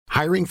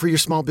Hiring for your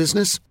small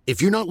business?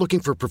 If you're not looking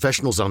for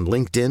professionals on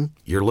LinkedIn,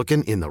 you're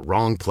looking in the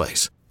wrong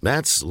place.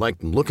 That's like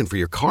looking for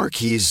your car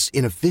keys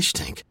in a fish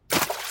tank.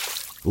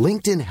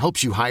 LinkedIn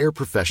helps you hire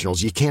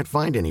professionals you can't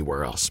find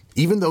anywhere else,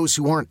 even those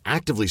who aren't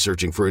actively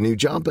searching for a new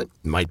job but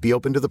might be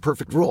open to the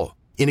perfect role.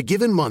 In a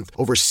given month,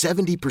 over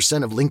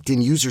 70% of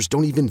LinkedIn users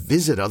don't even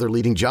visit other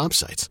leading job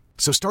sites.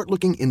 So start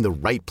looking in the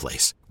right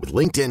place. With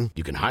LinkedIn,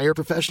 you can hire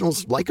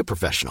professionals like a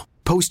professional.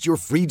 Post your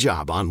free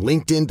job on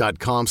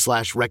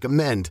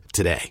linkedin.com/recommend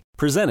today.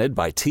 Presented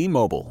by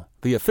T-Mobile,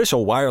 the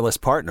official wireless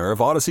partner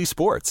of Odyssey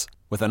Sports.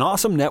 With an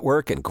awesome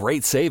network and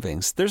great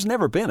savings, there's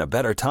never been a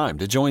better time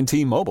to join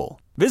T-Mobile.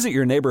 Visit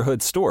your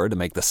neighborhood store to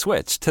make the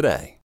switch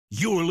today.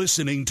 You're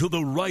listening to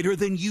the Writer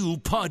Than You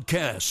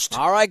podcast.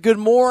 All right, good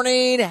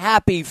morning.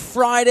 Happy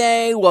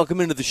Friday.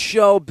 Welcome into the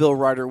show. Bill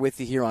Ryder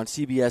with you here on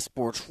CBS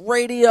Sports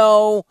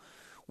Radio.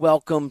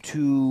 Welcome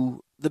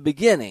to the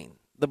beginning,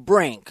 the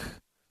brink,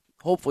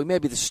 hopefully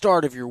maybe the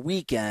start of your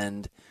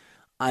weekend.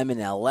 I'm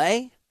in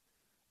L.A.,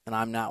 and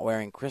I'm not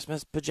wearing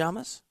Christmas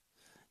pajamas.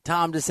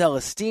 Tom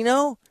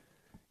DeCelestino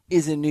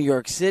is in New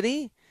York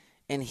City,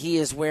 and he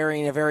is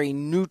wearing a very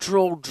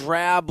neutral,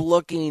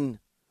 drab-looking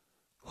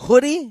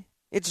hoodie.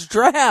 It's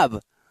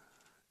drab.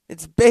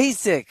 It's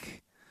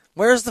basic.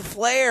 Where's the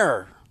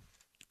flair?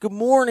 Good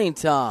morning,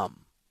 Tom.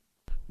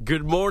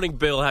 Good morning,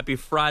 Bill. Happy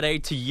Friday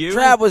to you.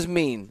 Drab was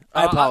mean.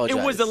 I apologize.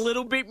 It was a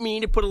little bit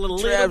mean. It put a little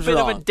bit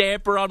wrong. of a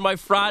damper on my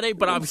Friday,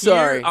 but I'm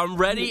sorry. here. I'm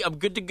ready. I'm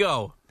good to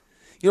go.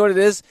 You know what it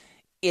is?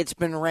 It's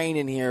been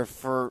raining here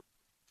for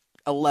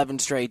 11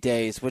 straight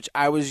days, which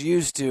I was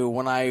used to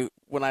when I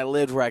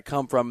lived where I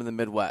come from in the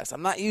Midwest.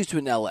 I'm not used to it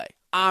in L.A.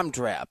 I'm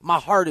drab. My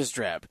heart is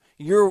drab.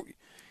 You're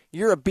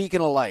a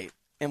beacon of light,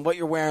 and what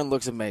you're wearing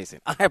looks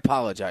amazing. I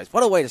apologize.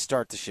 What a way to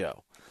start the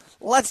show.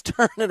 Let's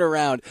turn it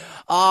around.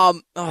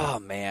 Oh,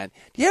 man.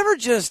 Do you ever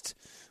just,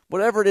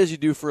 whatever it is you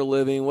do for a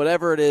living,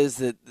 whatever it is,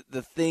 that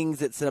the things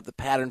that set up the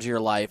patterns of your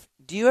life,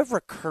 do you have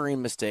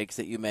recurring mistakes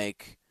that you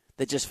make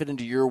that just fit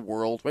into your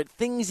world, right?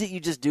 Things that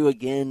you just do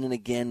again and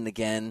again and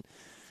again.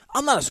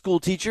 I'm not a school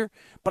teacher,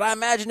 but I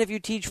imagine if you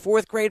teach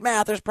fourth grade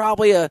math, there's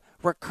probably a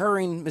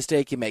recurring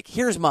mistake you make.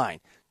 Here's mine.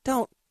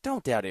 Don't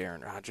doubt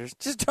Aaron Rodgers.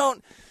 Just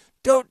don't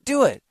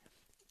do it.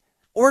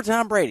 Or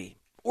Tom Brady.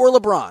 Or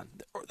LeBron.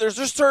 There's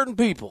just certain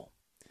people.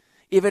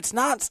 If it's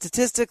not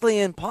statistically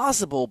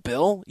impossible,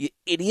 Bill, you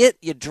idiot,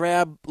 you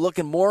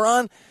drab-looking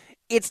moron,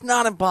 it's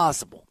not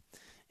impossible.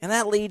 And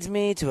that leads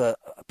me to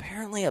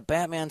apparently a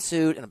Batman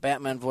suit and a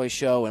Batman voice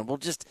show, and we'll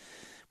get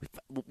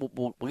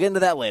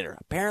into that later.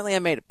 Apparently I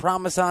made a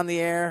promise on the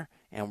air,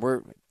 and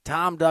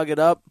Tom dug it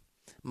up,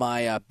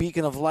 my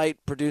beacon of light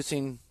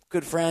producing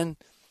good friend,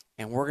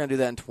 and we're going to do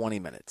that in 20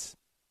 minutes.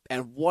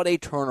 And what a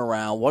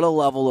turnaround, what a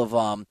level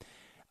of,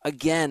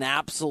 again,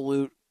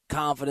 absolute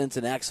confidence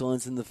and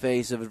excellence in the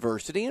face of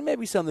adversity, and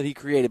maybe some that he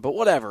created, but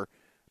whatever,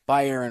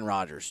 by Aaron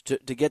Rodgers to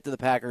get to the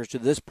Packers to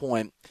this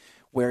point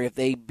where if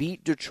they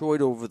beat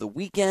Detroit over the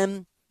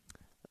weekend,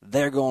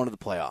 they're going to the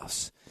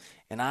playoffs.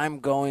 And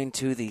I'm going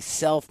to the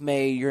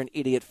self-made, you're an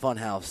idiot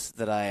funhouse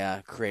that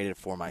I created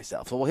for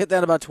myself. So we'll hit that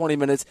in about 20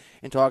 minutes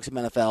and talk some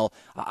NFL.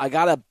 I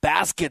got a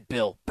basket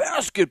bill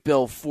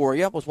for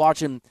you. I was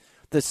watching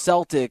the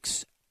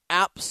Celtics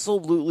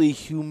absolutely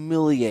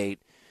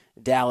humiliate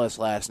Dallas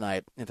last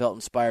night and felt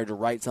inspired to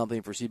write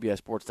something for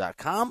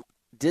CBSSports.com.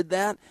 Did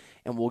that,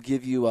 and we'll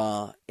give you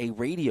a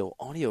radio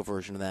audio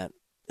version of that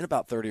in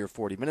about 30 or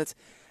 40 minutes.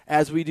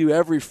 As we do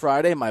every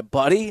Friday, my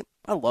buddy,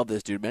 I love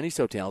this dude, man. He's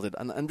so talented.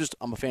 I'm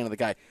a fan of the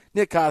guy.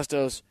 Nick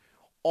Costos,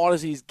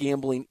 Odyssey's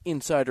gambling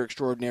insider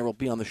extraordinaire, will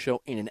be on the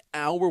show in an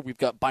hour. We've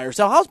got Buy or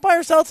Sell. How's Buy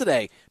or Sell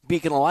today?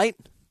 Beacon of Light?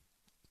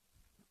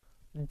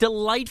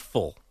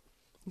 Delightful.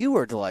 You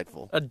were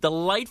delightful. A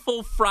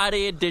delightful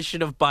Friday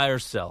edition of Buy or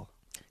Sell.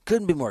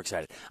 Couldn't be more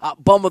excited.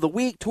 Bum of the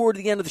week toward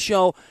the end of the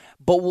show,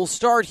 but we'll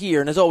start here.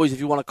 And as always, if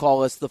you want to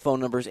call us, the phone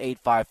number is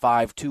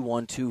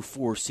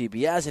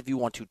 855-212-4CBS. If you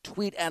want to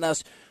tweet at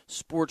us,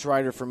 Sports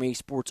Writer for me,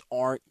 Sports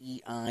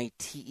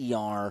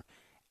REITER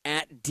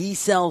at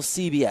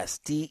DCELCBS,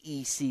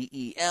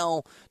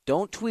 DECEL.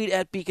 Don't tweet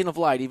at Beacon of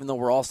Light, even though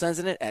we're all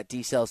sensing it, at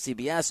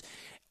DCELCBS.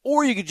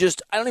 Or you could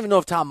just, I don't even know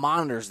if Tom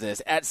monitors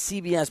this, at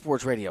CBS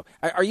Sports Radio.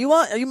 Are you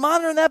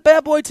monitoring that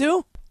bad boy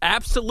too?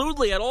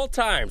 Absolutely, at all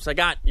times. I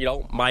got,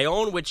 my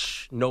own,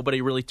 which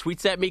nobody really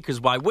tweets at me,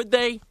 because why would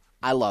they?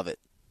 I love it.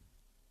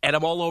 And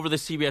I'm all over the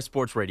CBS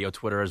Sports Radio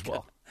Twitter as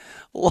well.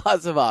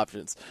 Lots of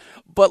options.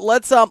 But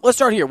let's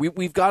start here.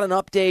 We've got an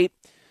update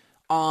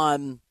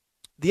on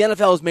the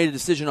NFL has made a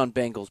decision on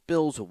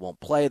Bengals-Bills who won't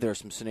play. There are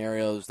some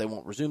scenarios they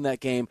won't resume that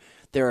game.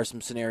 There are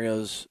some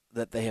scenarios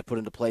that they have put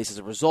into place as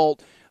a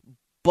result.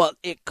 But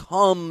it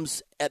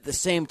comes at the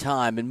same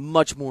time, and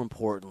much more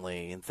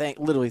importantly, and thank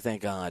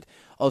God,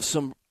 of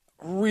some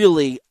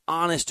really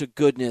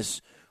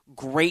honest-to-goodness,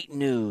 great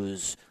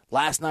news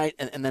last night,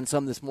 and then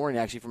some this morning,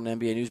 actually, from an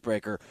NBA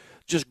newsbreaker.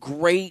 Just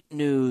great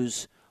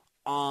news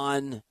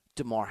on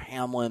Damar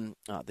Hamlin,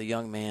 the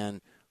young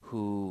man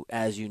who,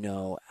 as you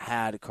know,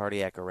 had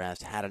cardiac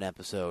arrest, had an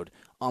episode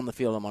on the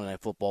field on Monday Night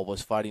Football,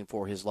 was fighting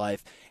for his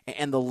life.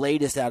 And the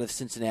latest out of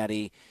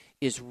Cincinnati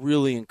is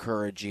really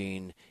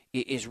encouraging,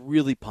 is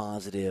really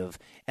positive.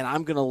 And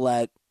I'm going to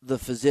let the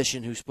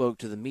physician who spoke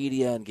to the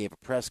media and gave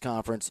a press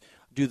conference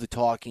do the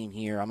talking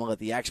here. I'm going to let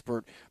the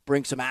expert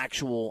bring some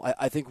actual,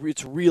 I think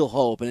it's real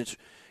hope. And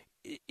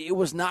it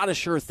was not a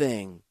sure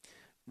thing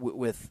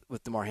with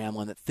Damar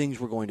Hamlin that things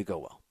were going to go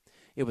well.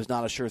 It was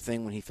not a sure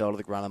thing when he fell to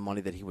the ground on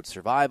Monday that he would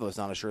survive. It was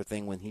not a sure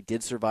thing when he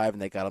did survive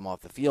and they got him off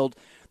the field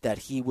that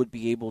he would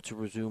be able to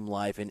resume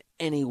life in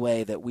any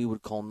way that we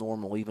would call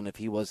normal, even if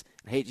he was,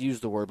 I hate to use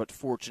the word, but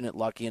fortunate,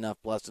 lucky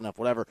enough, blessed enough,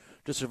 whatever,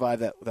 to survive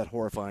that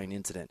horrifying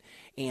incident.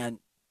 And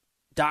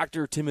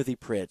Dr. Timothy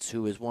Pritz,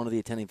 who is one of the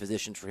attending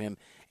physicians for him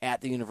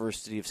at the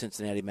University of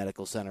Cincinnati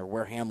Medical Center,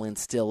 where Hamlin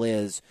still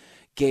is,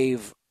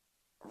 gave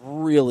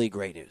really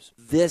great news.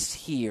 This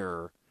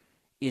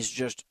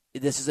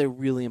is a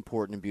really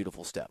important and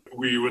beautiful step.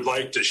 We would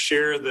like to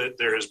share that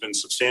there has been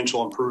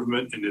substantial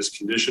improvement in his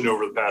condition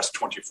over the past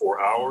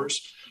 24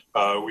 hours.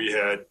 We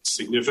had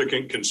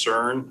significant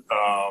concern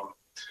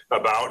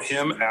about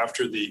him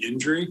after the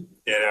injury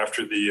and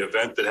after the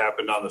event that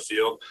happened on the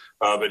field,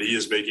 but he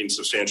is making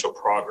substantial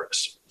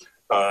progress.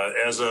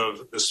 As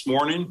of this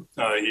morning,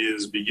 he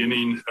is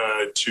beginning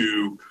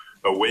to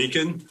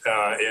awaken,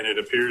 and it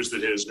appears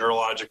that his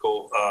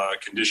neurological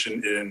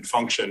condition and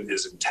function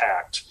is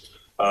intact.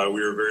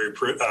 We are very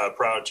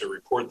proud to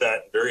report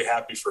that, very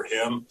happy for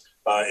him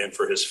and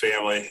for his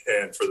family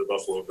and for the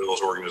Buffalo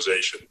Bills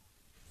organization.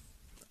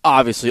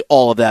 Obviously,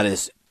 all of that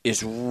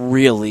is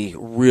really,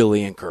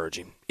 really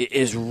encouraging. It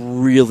is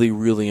really,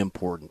 really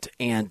important.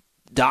 And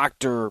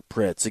Dr.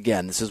 Pritz,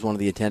 again, this is one of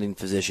the attending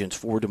physicians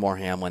for Damar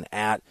Hamlin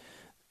at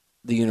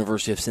the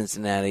University of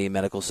Cincinnati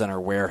Medical Center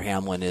where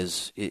Hamlin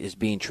is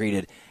being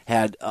treated,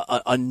 had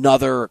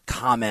another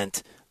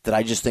comment that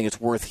I just think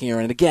it's worth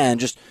hearing. And again,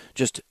 just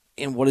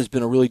in what has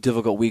been a really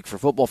difficult week for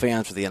football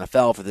fans, for the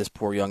NFL, for this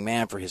poor young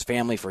man, for his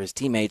family, for his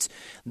teammates,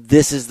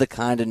 this is the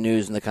kind of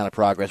news and the kind of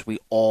progress we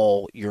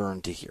all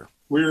yearn to hear.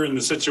 We were in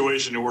the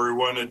situation where we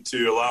wanted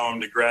to allow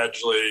him to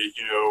gradually,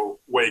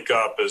 wake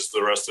up as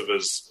the rest of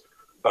his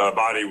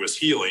body was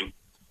healing.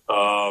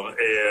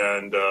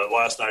 And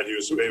last night he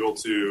was able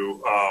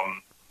to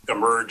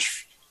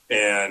emerge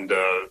and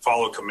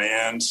follow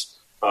commands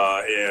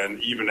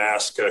and even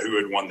ask who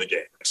had won the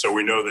game. So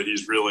we know that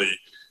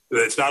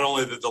it's not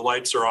only that the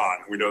lights are on,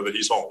 we know that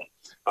he's home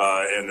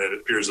and that it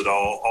appears that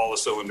all the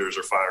cylinders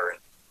are firing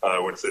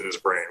within his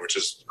brain, which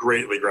is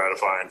greatly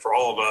gratifying for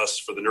all of us,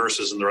 for the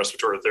nurses and the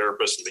respiratory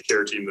therapists and the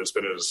care team that's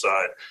been at his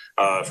side,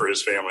 for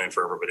his family and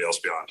for everybody else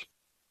beyond.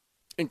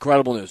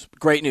 Incredible news.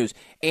 Great news.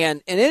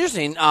 And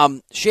interesting,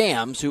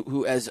 Shams,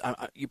 who as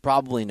you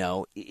probably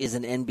know, is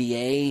an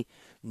NBA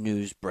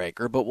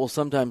newsbreaker, but will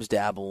sometimes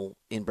dabble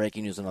in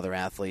breaking news on other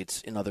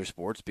athletes in other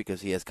sports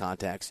because he has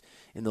contacts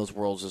in those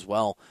worlds as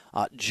well.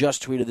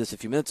 Just tweeted this a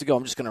few minutes ago.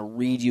 I'm just going to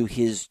read you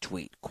his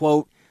tweet.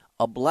 Quote,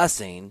 "A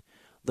blessing.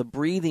 The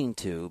breathing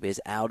tube is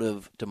out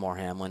of Damar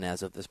Hamlin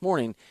as of this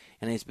morning,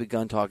 and he's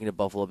begun talking to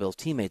Buffalo Bills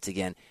teammates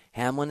again.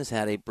 Hamlin has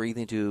had a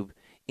breathing tube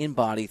in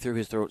body through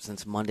his throat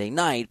since Monday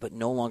night, but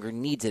no longer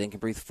needs it and can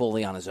breathe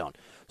fully on his own."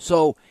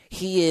 So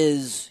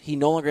he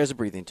no longer has a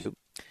breathing tube.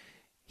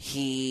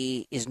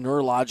 He is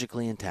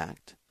neurologically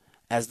intact.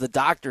 As the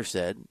doctor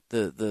said,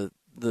 the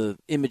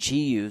image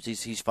he used,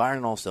 he's firing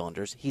on all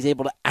cylinders. He's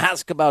able to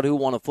ask about who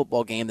won a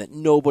football game that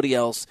nobody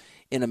else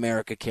in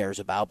America cares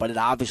about, but it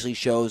obviously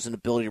shows an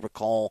ability to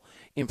recall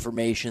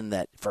information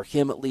that, for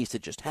him at least,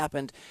 it just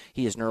happened.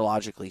 He is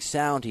neurologically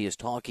sound. He is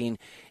talking,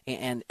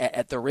 and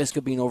at the risk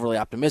of being overly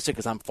optimistic,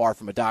 because I'm far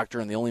from a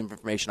doctor and the only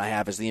information I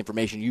have is the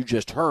information you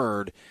just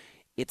heard,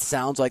 it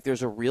sounds like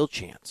there's a real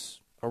chance,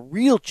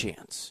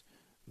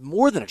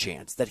 more than a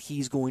chance, that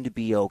he's going to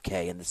be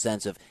okay in the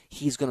sense of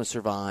he's going to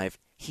survive.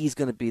 He's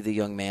going to be the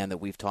young man that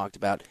we've talked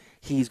about.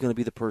 He's going to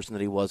be the person that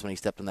he was when he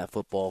stepped on that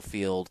football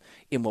field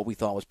in what we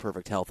thought was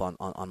perfect health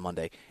on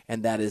Monday.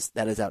 And that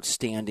is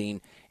outstanding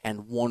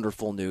and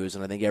wonderful news,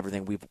 and I think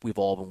everything we've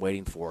all been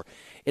waiting for.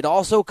 It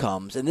also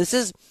comes, and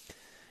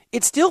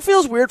it still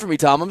feels weird for me,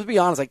 Tom. I'm going to be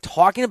honest, like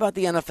talking about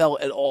the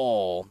NFL at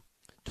all,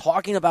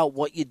 talking about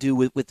what you do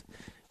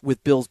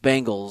with Bills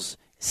Bengals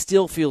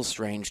still feels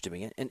strange to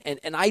me.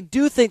 And I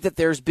do think that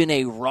there's been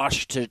a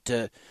rush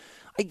to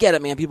I get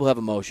it, man. People have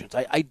emotions.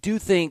 I do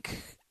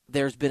think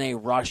there's been a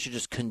rush to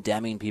just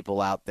condemning people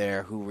out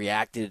there who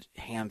reacted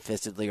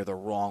ham-fistedly or the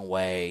wrong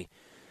way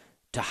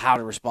to how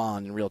to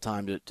respond in real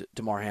time to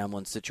Damar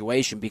Hamlin's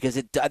situation, because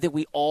I think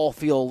we all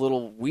feel a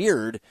little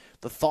weird,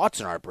 the thoughts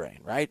in our brain,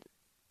 right?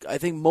 I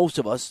think most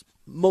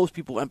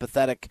people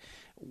empathetic,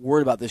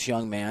 worried about this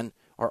young man,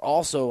 are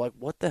also like,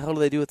 what the hell do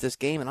they do with this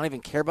game? And I don't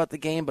even care about the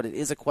game, but it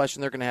is a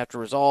question they're going to have to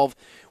resolve.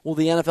 Well,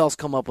 the NFL's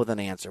come up with an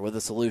answer, with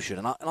a solution.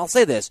 And I'll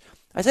say this.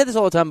 I say this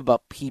all the time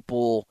about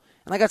people,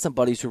 and I got some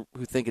buddies who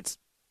think it's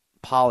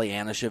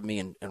Pollyannish of me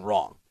and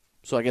wrong.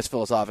 So I guess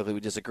philosophically we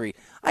disagree.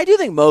 I do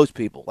think most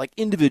people, like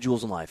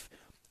individuals in life,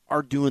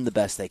 are doing the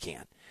best they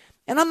can.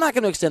 And I'm not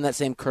going to extend that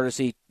same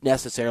courtesy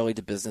necessarily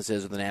to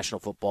businesses or the National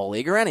Football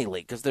League or any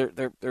league because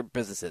they're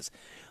businesses.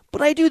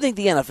 But I do think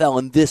the NFL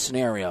in this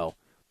scenario,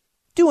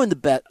 doing the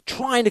bet,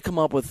 trying to come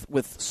up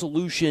with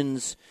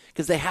solutions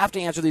because they have to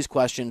answer these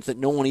questions that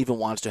no one even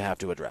wants to have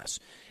to address.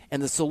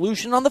 And the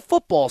solution on the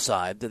football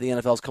side that the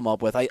NFL's come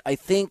up with, I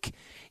think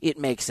it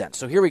makes sense.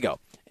 So here we go.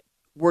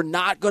 We're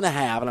not going to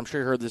have, and I'm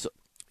sure you heard this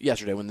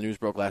yesterday when the news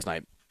broke last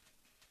night,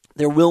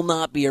 there will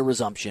not be a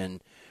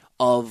resumption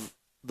of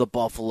the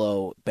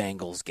Buffalo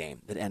Bengals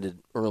game that ended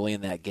early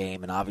in that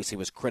game and obviously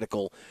was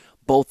critical.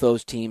 Both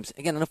those teams,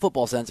 again, in a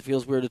football sense, it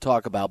feels weird to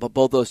talk about, but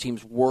both those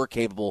teams were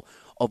capable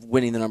of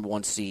winning the number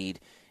one seed,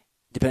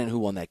 depending on who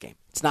won that game.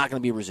 It's not going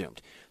to be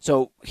resumed.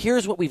 So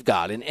here's what we've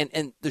got.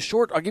 And the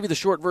short, I'll give you the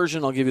short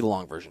version, I'll give you the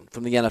long version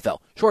from the NFL.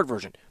 Short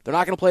version, they're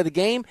not going to play the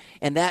game,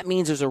 and that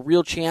means there's a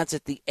real chance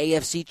that the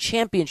AFC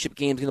Championship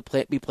game is going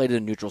to be played at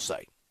a neutral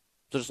site.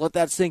 So just let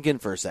that sink in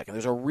for a second.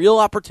 There's a real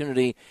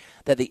opportunity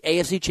that the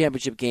AFC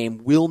Championship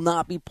game will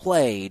not be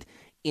played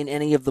in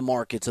any of the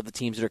markets of the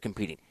teams that are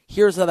competing.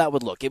 Here's how that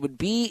would look. It would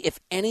be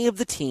if any of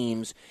the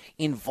teams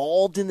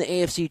involved in the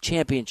AFC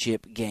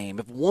Championship game,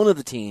 if one of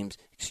the teams,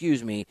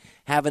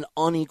 have an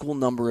unequal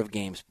number of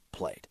games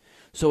played.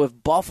 So if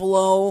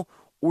Buffalo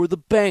or the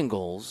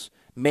Bengals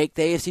make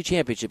the AFC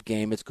Championship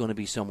game, it's going to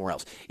be somewhere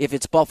else. If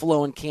it's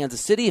Buffalo and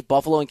Kansas City, if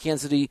Buffalo and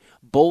Kansas City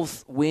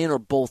both win or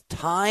both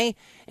tie,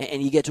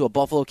 and you get to a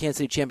Buffalo-Kansas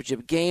City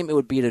Championship game, it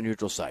would be at a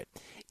neutral site.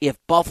 If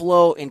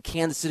Buffalo and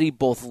Kansas City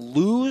both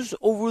lose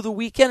over the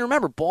weekend,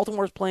 remember,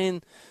 Baltimore's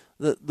playing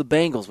the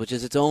Bengals, which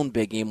is its own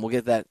big game. We'll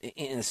get that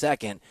in a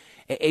second.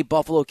 A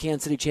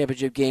Buffalo-Kansas City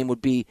Championship game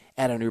would be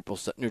at a neutral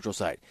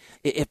site.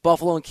 If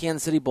Buffalo and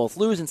Kansas City both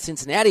lose and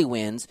Cincinnati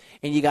wins,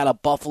 and you got a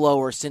Buffalo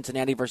or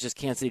Cincinnati versus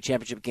Kansas City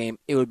Championship game,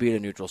 it would be at a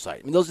neutral site.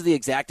 I mean, those are the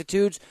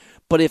exactitudes,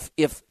 but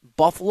if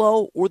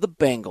Buffalo or the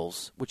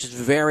Bengals, which is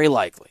very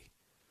likely,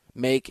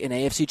 make an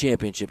AFC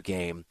Championship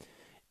game,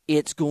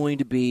 it's going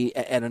to be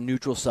at a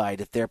neutral site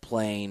if they're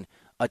playing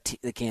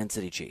the Kansas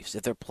City Chiefs,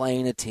 if they're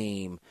playing a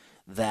team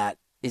that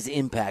is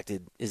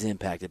impacted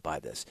by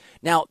this.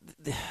 Now,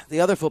 the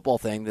other football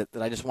thing that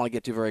I just want to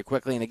get to very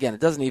quickly, and again, it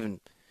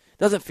doesn't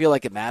feel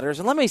like it matters.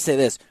 And let me say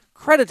this,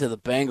 credit to the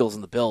Bengals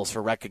and the Bills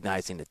for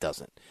recognizing it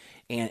doesn't.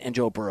 And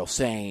Joe Burrow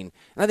saying,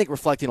 and I think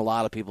reflecting a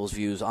lot of people's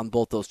views on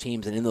both those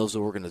teams and in those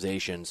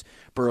organizations,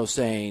 Burrow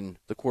saying,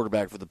 the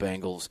quarterback for the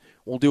Bengals,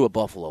 will do what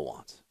Buffalo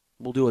wants.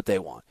 We'll do what they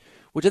want.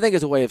 Which I think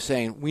is a way of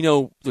saying, we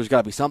know there's got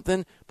to be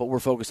something, but we're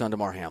focused on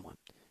Damar Hamlin.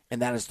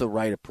 And that is the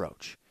right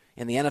approach.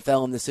 And the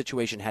NFL in this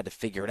situation had to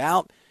figure it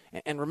out.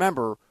 And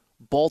remember,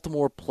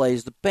 Baltimore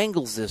plays the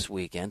Bengals this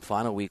weekend,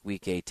 final week,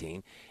 week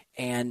 18.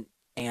 And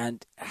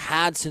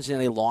had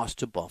Cincinnati lost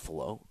to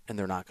Buffalo, and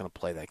they're not going to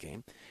play that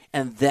game,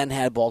 and then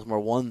had Baltimore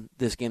won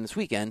this game this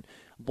weekend,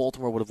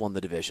 Baltimore would have won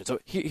the division. So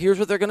here's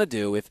what they're going to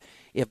do.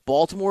 If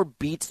Baltimore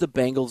beats the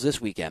Bengals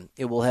this weekend,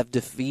 it will have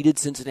defeated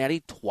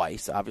Cincinnati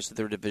twice. Obviously,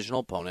 they're a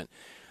divisional opponent.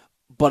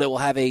 But it will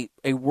have a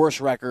worse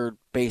record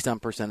based on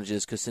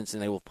percentages because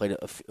Cincinnati will play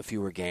a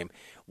fewer game.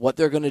 What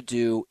they're going to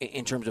do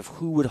in terms of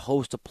who would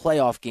host a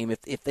playoff game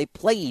if they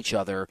play each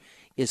other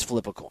is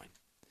flip a coin.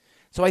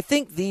 So I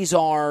think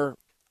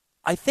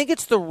I think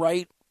it's the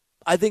right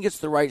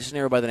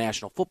scenario by the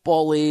National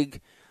Football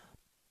League.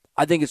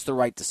 I think it's the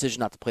right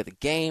decision not to play the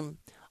game.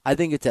 I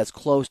think it's as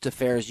close to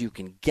fair as you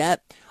can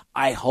get.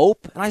 I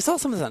hope, and I saw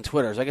some of this on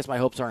Twitter, so I guess my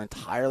hopes aren't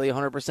entirely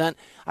 100%.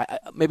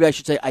 Maybe I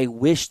should say I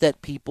wish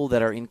that people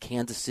that are in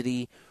Kansas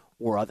City,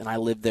 and I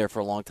lived there for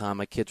a long time,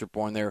 my kids were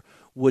born there,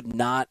 would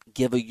not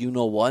give a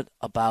you-know-what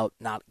about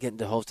not getting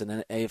to host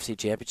an AFC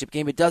Championship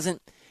game.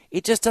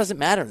 It just doesn't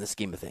matter in the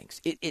scheme of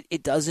things.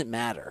 It doesn't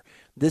matter.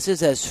 This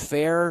is as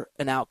fair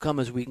an outcome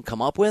as we can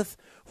come up with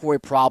for a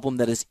problem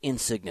that is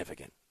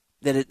insignificant.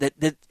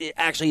 That it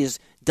actually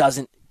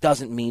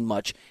doesn't mean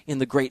much in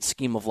the great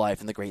scheme of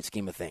life, in the great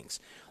scheme of things.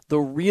 The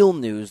real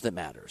news that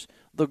matters,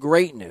 the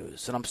great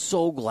news, and I'm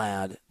so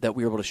glad that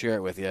we were able to share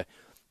it with you,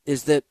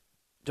 is that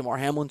Damar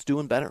Hamlin's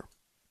doing better,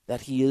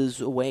 that he is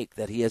awake,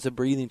 that he has a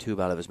breathing tube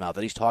out of his mouth,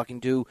 that he's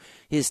talking to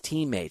his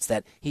teammates,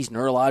 that he's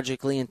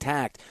neurologically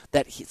intact,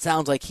 that it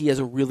sounds like he has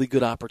a really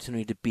good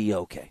opportunity to be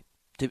okay,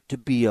 to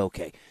be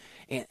okay.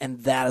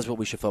 And that is what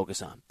we should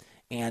focus on.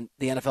 And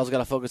the NFL's got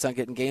to focus on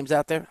getting games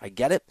out there. I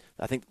get it.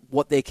 I think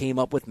what they came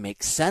up with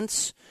makes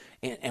sense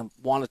and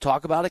want to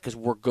talk about it because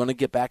we're going to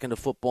get back into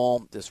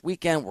football this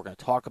weekend. We're going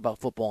to talk about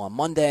football on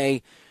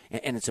Monday,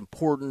 and it's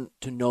important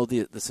to know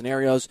the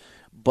scenarios.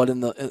 But in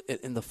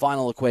the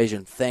final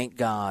equation, thank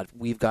God,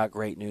 we've got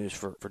great news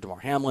for Damar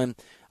Hamlin.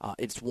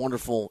 It's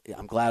wonderful.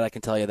 I'm glad I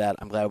can tell you that.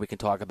 I'm glad we can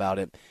talk about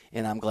it,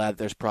 and I'm glad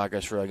there's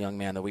progress for a young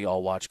man that we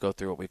all watch go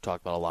through what we've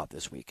talked about a lot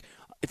this week.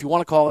 If you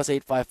want to call us,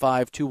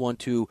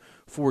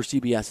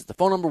 855-212-4CBS is the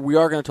phone number. We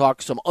are going to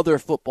talk some other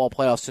football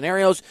playoff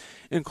scenarios,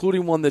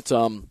 including one that's,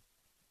 it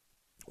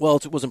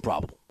was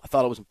improbable. I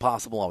thought it was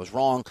impossible. I was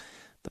wrong.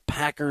 The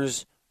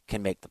Packers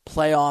can make the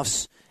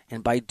playoffs,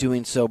 and by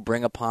doing so,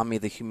 bring upon me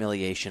the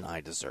humiliation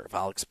I deserve.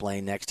 I'll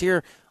explain next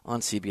here on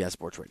CBS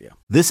Sports Radio.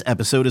 This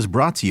episode is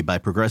brought to you by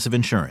Progressive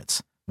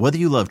Insurance. Whether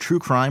you love true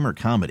crime or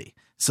comedy,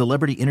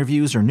 celebrity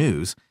interviews or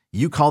news,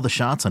 you call the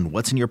shots on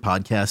what's in your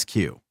podcast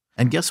queue.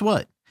 And guess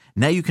what?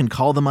 Now you can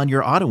call them on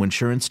your auto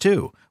insurance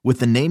too with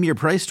the Name Your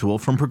Price tool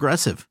from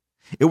Progressive.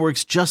 It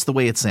works just the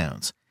way it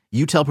sounds.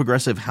 You tell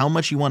Progressive how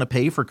much you want to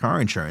pay for car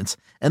insurance,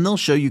 and they'll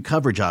show you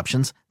coverage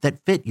options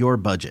that fit your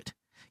budget.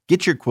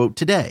 Get your quote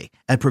today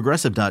at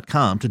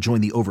Progressive.com to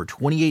join the over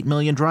 28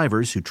 million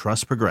drivers who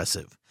trust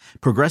Progressive.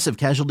 Progressive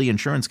Casualty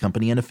Insurance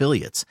Company and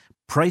Affiliates.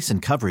 Price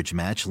and coverage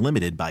match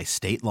limited by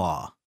state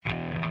law.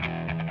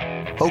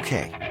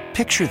 Okay,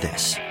 picture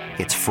this.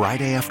 It's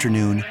Friday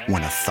afternoon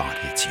when a thought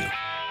hits you.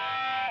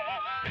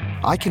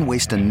 I can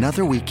waste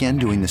another weekend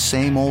doing the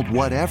same old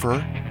whatever,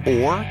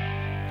 or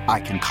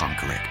I can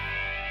conquer it.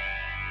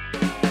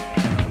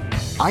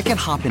 I can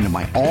hop into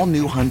my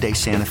all-new Hyundai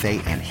Santa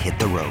Fe and hit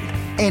the road.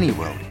 Any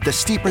road. The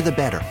steeper, the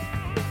better.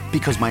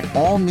 Because my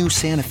all-new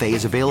Santa Fe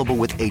is available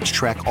with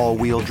H-Track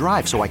all-wheel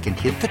drive, so I can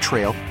hit the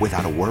trail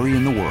without a worry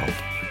in the world.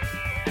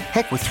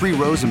 Heck, with 3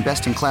 rows and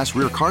best-in-class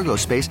rear cargo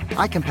space,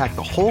 I can pack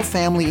the whole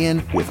family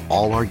in with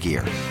all our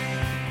gear.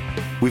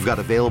 We've got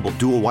available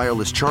dual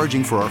wireless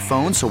charging for our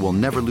phones, so we'll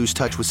never lose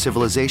touch with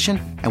civilization,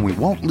 and we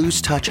won't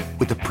lose touch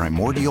with the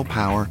primordial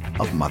power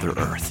of Mother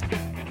Earth.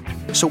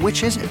 So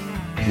which is it?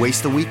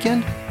 Waste the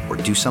weekend or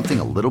do something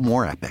a little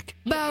more epic?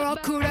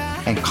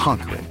 And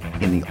conquer it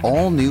in the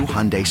all-new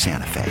Hyundai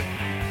Santa Fe.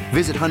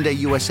 Visit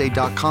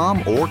HyundaiUSA.com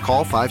or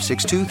call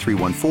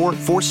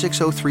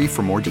 562-314-4603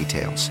 for more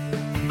details.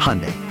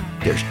 Hyundai,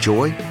 there's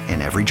joy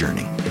in every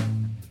journey.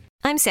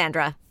 I'm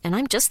Sandra, and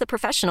I'm just the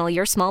professional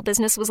your small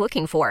business was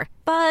looking for.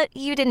 But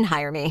you didn't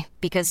hire me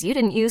because you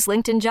didn't use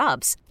LinkedIn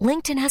Jobs.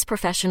 LinkedIn has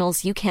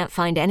professionals you can't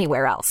find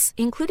anywhere else,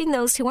 including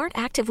those who aren't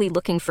actively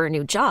looking for a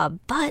new job,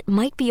 but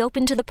might be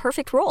open to the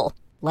perfect role,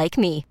 like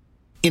me.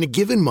 In a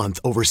given month,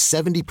 over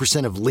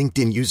 70% of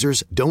LinkedIn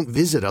users don't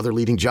visit other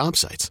leading job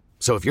sites.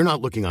 So if you're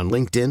not looking on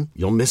LinkedIn,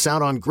 you'll miss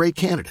out on great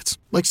candidates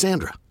like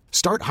Sandra.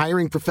 Start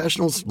hiring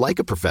professionals like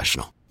a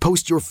professional.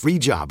 Post your free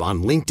job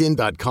on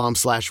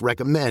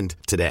linkedin.com/recommend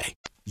today.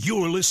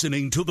 You're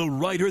listening to the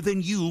Writer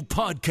Than You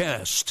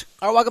podcast.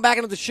 All right, welcome back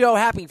into the show.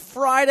 Happy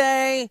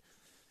Friday.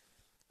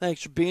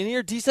 Thanks for being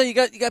here. D-Cell, you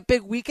got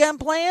big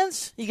weekend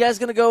plans? You guys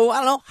going to go, I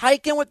don't know,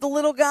 hiking with the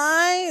little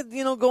guy?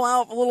 You know, go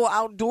out a little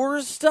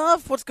outdoors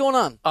stuff? What's going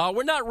on?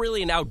 We're not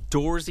really an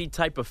outdoorsy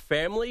type of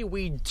family.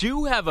 We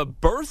do have a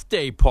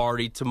birthday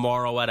party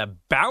tomorrow at a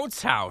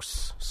bounce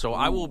house. So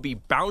I will be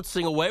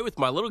bouncing away with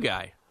my little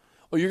guy.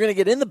 Oh, you're going to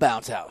get in the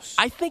bounce house?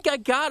 I think I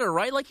got it,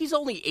 right? Like, he's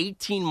only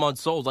 18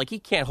 months old. Like, he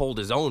can't hold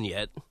his own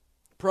yet.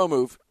 Pro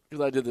move,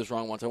 because I did this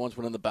wrong once. I once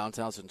went in the bounce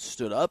house and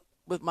stood up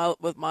with my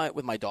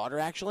daughter,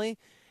 actually.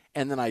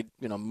 And then I,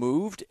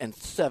 moved, and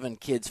 7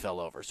 kids fell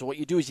over. So what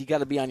you do is you got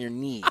to be on your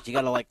knees. You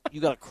got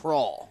to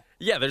crawl.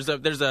 Yeah, there's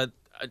a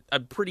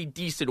pretty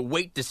decent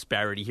weight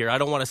disparity here. I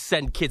don't want to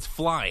send kids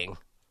flying.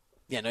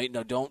 Yeah,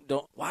 no, don't.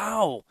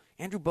 Wow,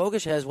 Andrew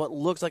Bogusch has what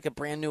looks like a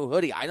brand new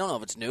hoodie. I don't know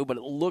if it's new, but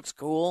it looks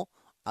cool.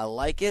 I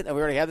like it. Have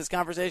we already had this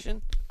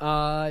conversation?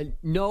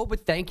 No,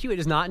 but thank you. It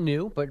is not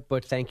new,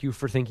 but thank you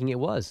for thinking it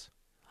was.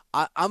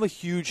 I'm a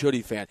huge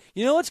hoodie fan.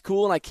 You know what's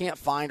cool, and I can't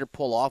find or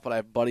pull off, but I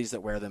have buddies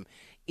that wear them,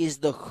 is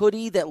the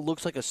hoodie that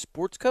looks like a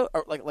sports coat.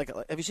 Or like,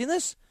 have you seen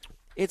this?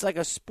 It's like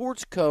a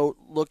sports coat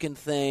looking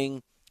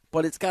thing,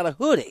 but it's got a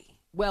hoodie.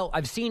 Well,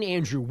 I've seen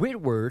Andrew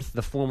Whitworth,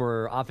 the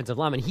former offensive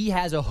lineman. He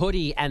has a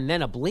hoodie and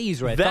then a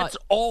blazer. That's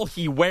all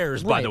he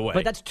wears, by the way.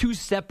 But that's 2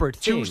 separate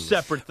things. 2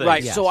 separate things.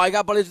 Right, yes. So I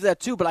got buddies with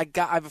that too, but I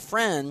have a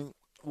friend,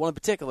 one in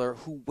particular,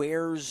 who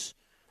wears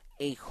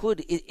a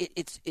hoodie.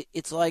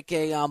 It's like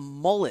a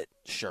mullet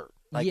shirt.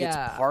 Like it's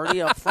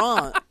party up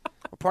front.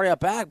 Party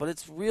out back, but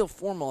it's real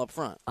formal up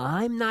front.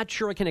 I'm not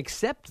sure I can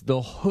accept the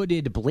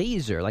hooded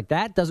blazer. Like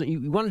that doesn't.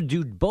 You want to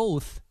do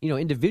both,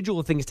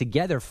 individual things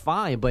together,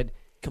 fine, but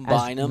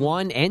combine them.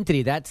 One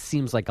entity, that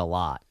seems like a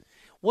lot.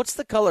 What's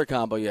the color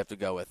combo you have to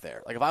go with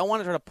there? Like if I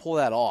wanted to try to pull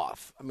that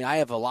off, I mean, I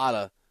have a lot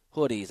of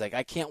hoodies. Like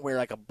I can't wear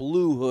like a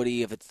blue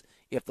hoodie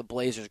if the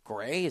blazer's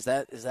gray. Is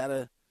that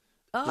a?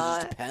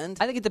 Does it depend?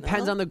 I think it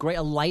depends on the gray.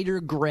 A lighter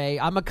gray.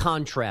 I'm a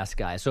contrast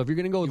guy, so if you're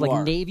going to go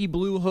with navy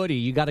blue hoodie,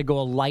 you got to go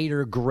a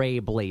lighter gray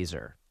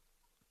blazer.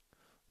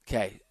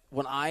 Okay.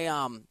 When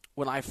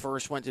I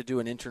first went to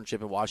do an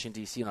internship in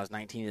Washington, D.C. when I was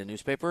 19 in a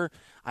newspaper,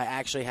 I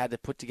actually had to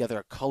put together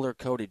a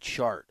color-coded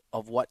chart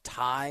of what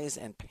ties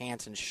and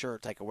pants and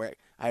shirts I could wear.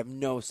 I have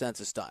no sense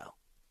of style.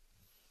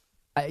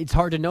 It's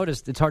hard to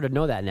notice. It's hard to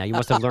know that now. You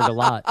must have learned a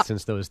lot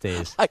since those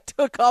days. I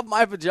took off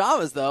my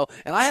pajamas, though,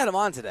 and I had them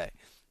on today.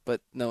 But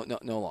no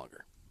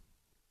longer.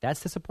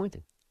 That's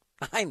disappointing.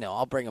 I know.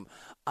 I'll bring them.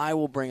 I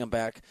will bring them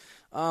back.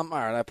 All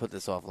right, I put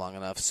this off long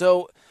enough.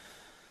 So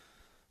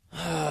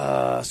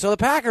the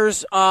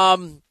Packers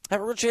have a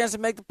real chance to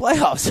make the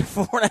playoffs.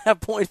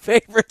 4.5-point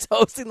favorites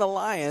hosting the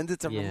Lions.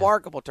 It's a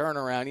remarkable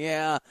turnaround.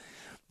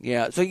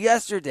 Yeah. So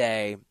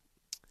yesterday,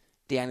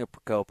 Daniel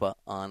Procopa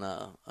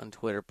on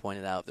Twitter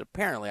pointed out that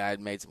apparently I had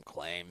made some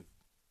claim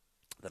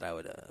that I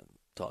would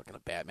talk in a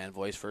Batman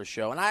voice for a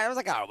show, and I was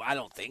like, I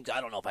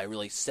don't know if I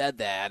really said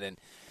that, and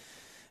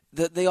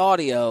the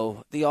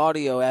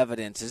audio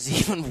evidence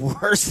is even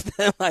worse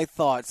than I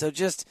thought. So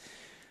just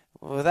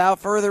without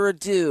further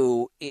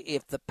ado,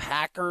 if the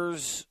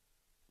Packers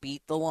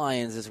beat the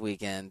Lions this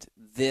weekend,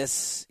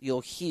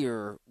 you'll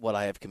hear what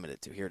I have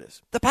committed to. Here it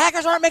is. The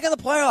Packers aren't making the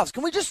playoffs.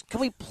 Can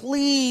we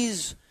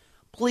please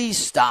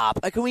stop?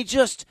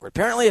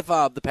 Apparently if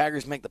the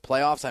Packers make the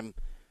playoffs, I'm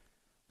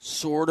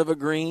sort of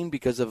agreeing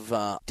because of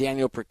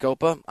Daniel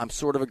Procopa. I'm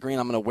sort of agreeing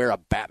I'm going to wear a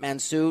Batman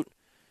suit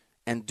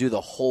and do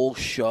the whole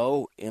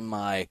show in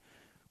my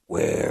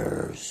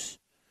Where's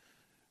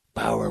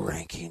Power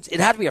Rankings. It'd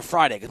have to be a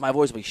Friday because my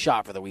voice will be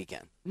shot for the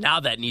weekend. Now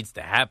that needs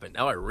to happen.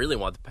 Now I really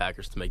want the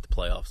Packers to make the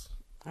playoffs.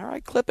 All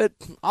right, clip it.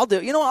 I'll do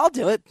it. You know what? I'll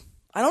do it.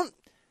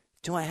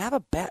 Do I have a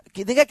bat?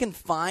 Do you think I can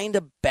find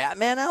a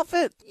Batman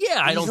outfit?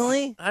 Yeah,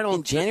 easily?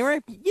 In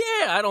January?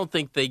 Yeah, I don't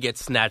think they get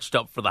snatched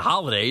up for the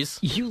holidays.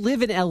 You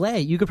live in L.A.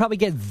 You could probably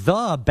get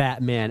the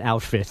Batman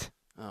outfit.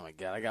 Oh, my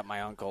God. I got my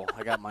uncle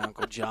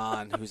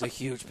John, who's a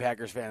huge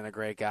Packers fan and a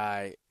great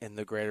guy in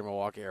the greater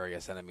Milwaukee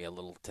area, sending me a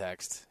little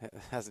text.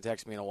 Hasn't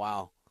texted me in a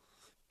while.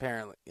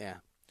 Apparently, yeah.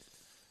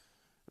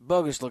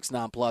 Bogus looks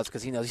nonplussed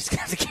because he knows he's going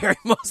to have to carry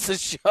most of the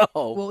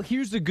show. Well,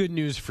 here's the good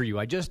news for you.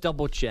 I just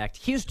double-checked.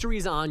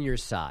 History's on your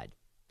side.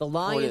 The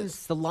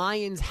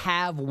Lions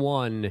have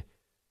won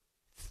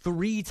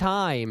 3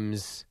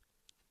 times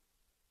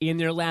in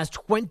their last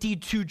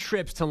 22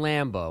 trips to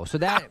Lambeau. So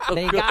that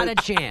they got a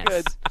chance.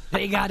 Good.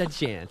 They got a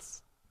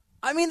chance.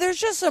 I mean, there's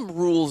just some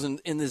rules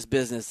in this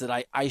business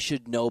that I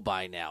should know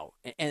by now.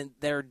 And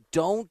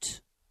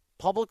don't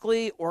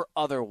publicly or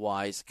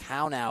otherwise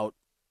count out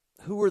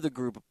who are the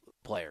group of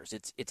players.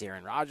 It's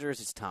Aaron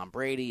Rodgers, it's Tom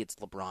Brady, it's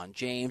LeBron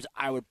James.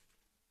 I would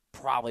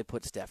probably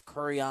put Steph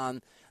Curry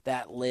on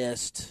that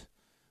list.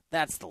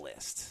 That's the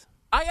list.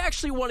 I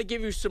actually want to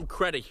give you some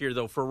credit here,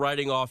 though, for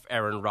writing off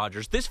Aaron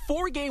Rodgers. This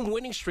 4-game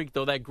winning streak,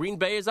 though, that Green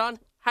Bay is on,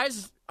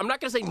 has, I'm not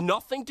going to say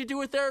nothing to do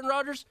with Aaron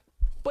Rodgers,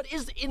 but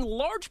is in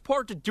large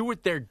part to do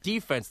with their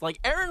defense. Like,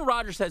 Aaron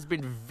Rodgers has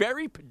been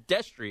very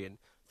pedestrian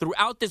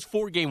throughout this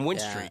 4-game win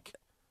streak.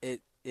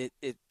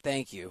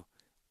 Thank you.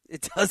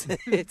 It doesn't.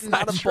 It's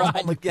not a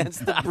balm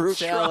against the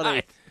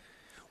brutality.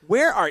 All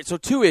right, so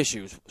 2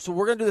 issues. So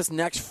we're going to do this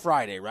next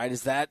Friday, right?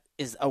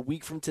 Is a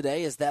week from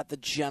today? Is that the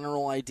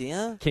general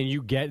idea? Can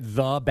you get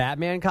the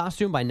Batman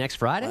costume by next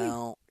Friday?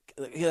 Well,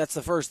 that's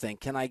the first thing.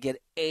 Can I get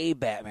a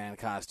Batman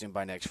costume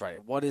by next Friday?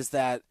 What is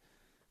that?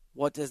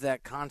 What does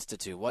that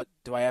constitute? What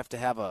do I have to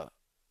have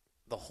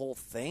the whole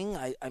thing?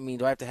 I mean,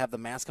 do I have to have the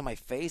mask on my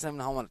face? I don't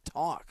know how I want to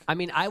talk. I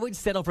mean, I would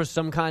settle for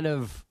some kind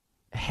of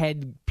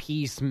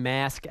headpiece,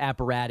 mask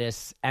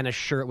apparatus, and a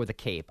shirt with a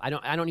cape. I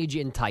don't need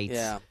you in tights.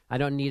 Yeah. I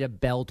don't need a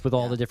belt with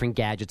all the different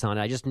gadgets on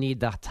it. I just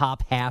need the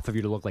top half of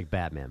you to look like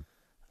Batman.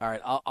 All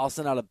right, I'll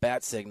send out a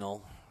bat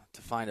signal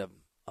to find a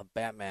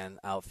Batman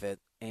outfit.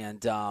 And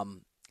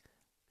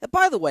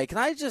by the way, can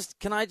I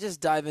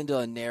just dive into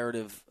a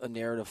narrative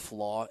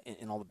flaw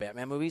in all the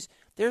Batman movies?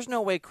 There's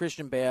no way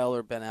Christian Bale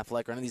or Ben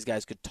Affleck or any of these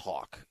guys could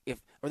talk.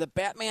 Or the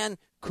Batman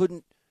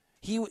couldn't.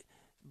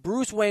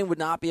 Bruce Wayne would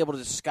not be able to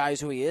disguise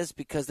who he is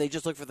because they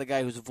just look for the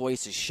guy whose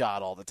voice is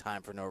shot all the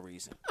time for no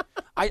reason.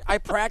 I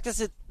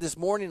practiced it this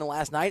morning and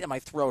last night, and my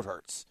throat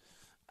hurts.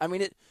 I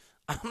mean,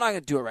 I'm not going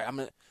to do it right.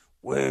 And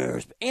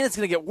it's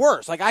going to get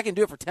worse. Like, I can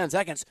do it for 10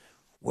 seconds.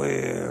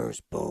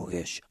 Where's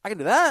Bogish? I can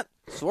do that,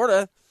 sort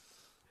of.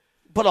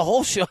 But a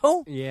whole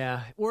show?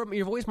 Yeah. Or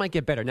your voice might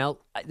get better. Now,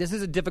 this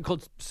is a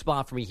difficult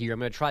spot for me here. I'm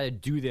going to try to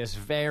do this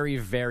very,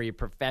 very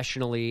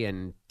professionally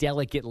and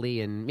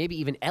delicately and maybe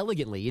even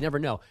elegantly. You never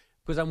know.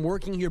 Because I'm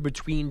working here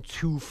between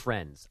 2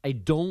 friends. I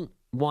don't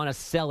want to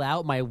sell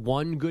out my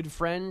one good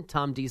friend,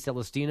 Tom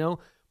DiCelestino,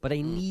 but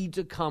I need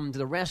to come to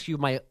the rescue of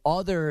my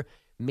other,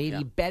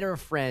 maybe better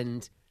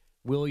friend,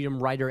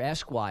 William Ryder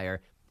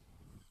Esquire.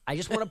 I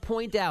just want to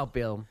point out,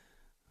 Bill,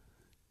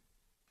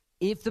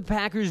 if the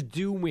Packers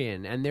do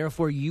win, and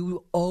therefore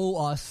you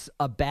owe us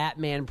a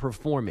Batman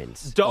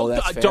performance.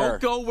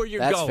 Don't go where you're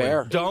that's going.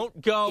 Fair.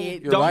 Don't go.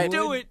 You're don't right.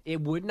 do it. It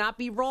would not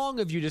be wrong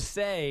of you to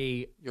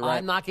say, You're right.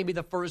 I'm not going to be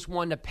the first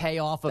one to pay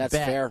off a That's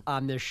bet fair.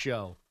 on this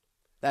show.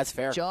 That's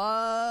fair.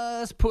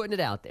 Just putting it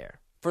out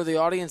there. For the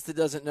audience that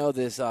doesn't know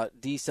this,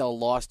 D-Cell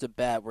lost a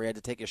bet where he had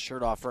to take his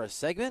shirt off for a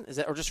segment. Is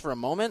that, or just for a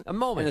moment? A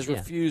moment, And has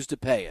refused to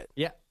pay it.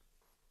 Yeah.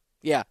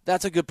 Yeah,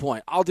 that's a good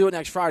point. I'll do it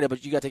next Friday,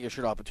 but you got to take your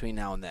shirt off between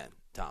now and then,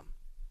 Tom.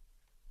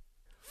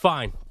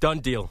 Fine. Done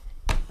deal.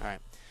 All right.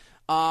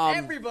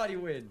 Everybody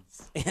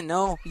wins.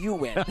 No, you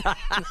win.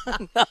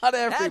 Not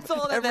everybody. That's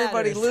all that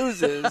everybody matters.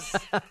 loses.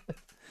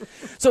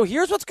 So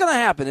here's what's going to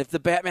happen if the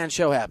Batman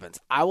show happens.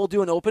 I will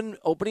do an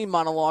opening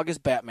monologue as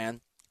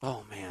Batman.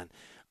 Oh, man.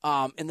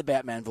 In the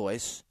Batman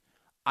voice.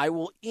 I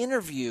will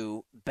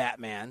interview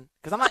Batman,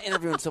 because I'm not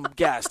interviewing some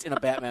guest in a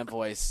Batman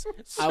voice.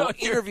 So I will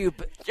interview.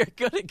 You're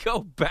going to go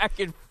back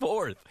and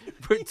forth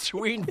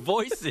between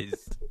voices.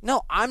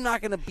 No, I'm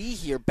not going to be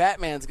here.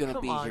 Batman's going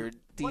to be here,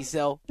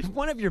 D-Cell.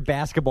 One of your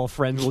basketball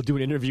friends will do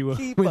an interview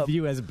with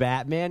you as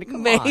Batman. Come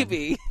on.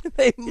 Maybe.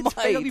 They It's might.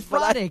 going to be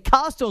Friday.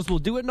 Costos will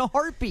do it in a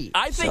heartbeat.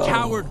 I think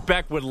Howard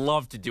Beck would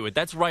love to do it.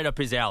 That's right up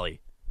his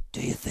alley.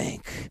 Do you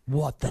think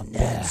What the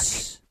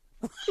Nets?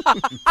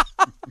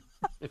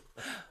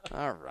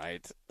 All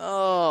right.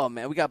 Oh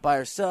man, we got buy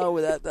or sell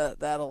with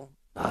that'll.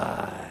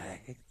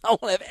 I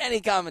won't have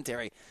any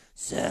commentary.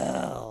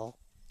 Sell.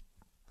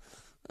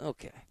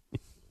 Okay.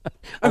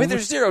 I mean,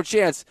 there's zero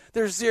chance.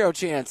 There's zero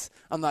chance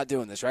I'm not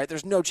doing this, right?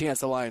 There's no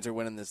chance the Lions are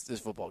winning this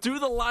football game. Do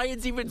the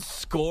Lions even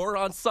score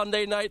on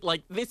Sunday night?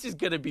 Like, this is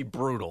going to be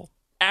brutal.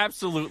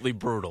 Absolutely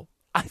brutal.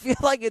 I feel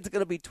like it's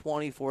going to be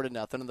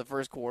 24-0 in the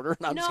first quarter,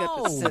 and I'm just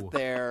going to sit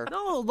there.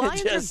 No, the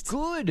Lions are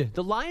good.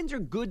 The Lions are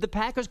good. The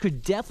Packers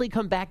could definitely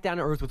come back down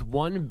to earth with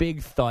one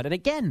big thud. And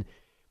again,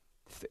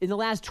 in the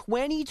last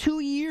 22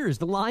 years,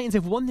 the Lions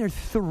have won there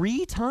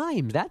 3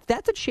 times.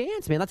 That's a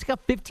chance, man. That's like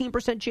a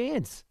 15%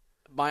 chance.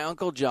 My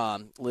Uncle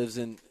John lives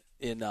in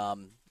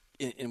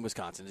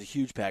Wisconsin. He's a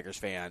huge Packers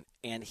fan,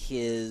 and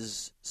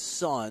his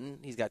son,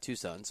 he's got 2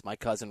 sons. My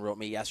cousin wrote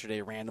me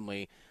yesterday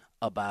randomly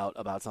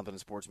about something in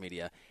sports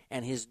media,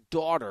 and his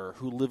daughter,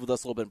 who lived with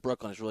us a little bit in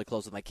Brooklyn, is really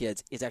close with my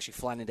kids, is actually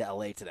flying into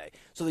L.A. today.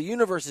 So the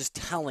universe is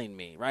telling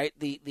me, right,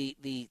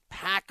 the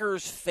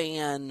Packers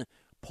fan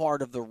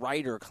part of the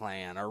writer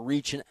clan are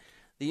reaching.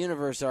 The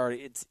universe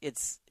already,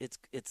 it's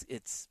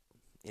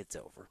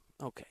over.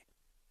 Okay.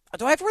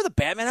 Do I have to wear the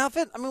Batman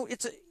outfit? I mean,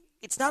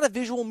 it's not a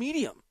visual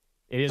medium.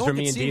 It is for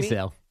me and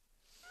D-Cell.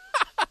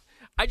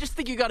 I just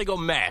think you got to go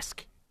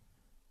mask.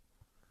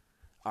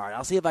 All right,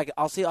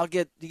 I'll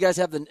get. You guys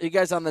on the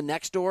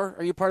Nextdoor?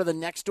 Are you part of the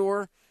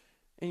Nextdoor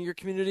in your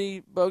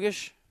community,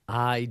 Bogish?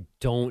 I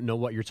don't know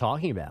what you're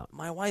talking about.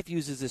 My wife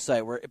uses this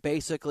site where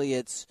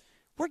basically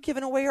we're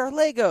giving away our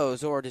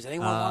Legos, or does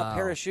anyone want a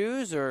pair of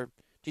shoes, or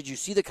did you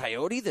see the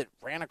coyote that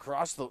ran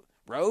across the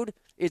road?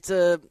 It's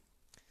a.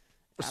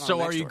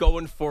 So are you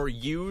going for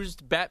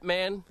used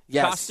Batman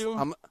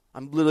costume?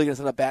 I'm literally going to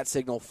send a bat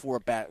signal for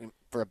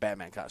a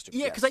Batman costume.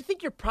 Yeah, because I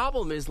think your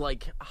problem is,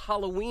 like,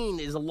 Halloween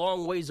is a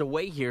long ways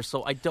away here,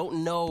 so I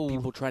don't know.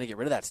 People trying to get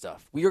rid of that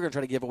stuff. We were going to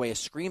try to give away the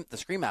Scream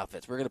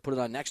outfits. We were going to put it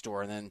on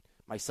Nextdoor, and then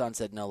my son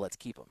said, no, let's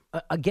keep them.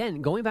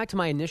 Again, going back to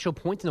my initial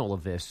point in all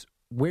of this,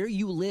 where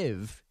you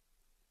live,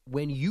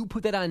 when you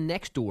put that on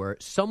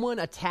Nextdoor, someone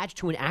attached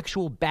to an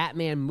actual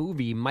Batman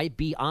movie might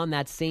be on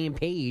that same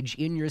page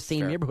in your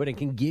same neighborhood and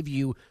can give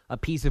you a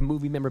piece of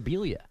movie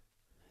memorabilia.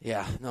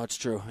 Yeah, no, it's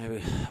true.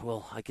 Maybe,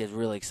 I get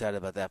really excited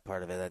about that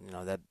part of it.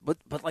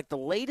 But like the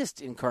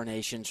latest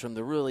incarnations from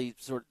the really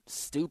sort of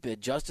stupid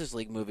Justice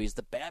League movies,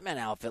 the Batman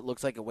outfit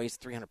looks like it weighs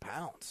 300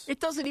 pounds. It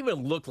doesn't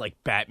even look like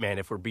Batman,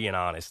 if we're being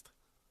honest.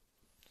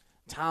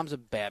 Tom's a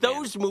Batman.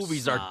 Those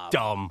movies are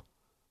dumb.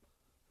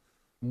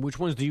 Which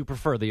ones do you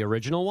prefer? The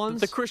original ones?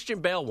 The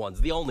Christian Bale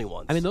ones, the only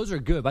ones. I mean, those are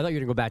good, but I thought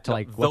you were going to go back to,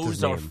 what's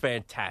his name? Those are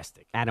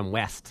fantastic. Adam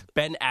West.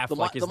 Ben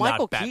Affleck is the Michael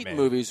not Batman. Keaton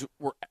movies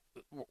were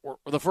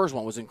the first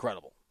one was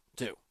incredible,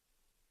 too.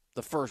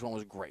 The first one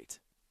was great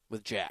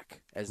with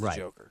Jack as the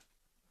Joker.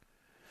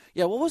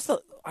 Yeah, what was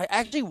I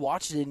actually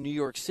watched it in New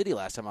York City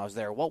last time I was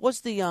there. What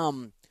was the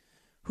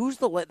who's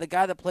the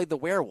guy that played the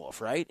werewolf,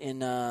 right?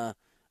 In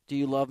Do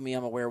You Love Me?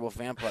 I'm a Werewolf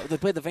Vampire. They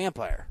played the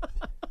vampire.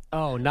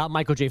 Oh, not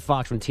Michael J.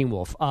 Fox from Teen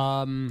Wolf.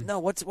 No,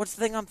 what's the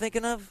thing I'm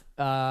thinking of?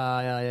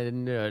 I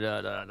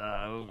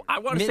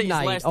want to say his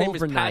last name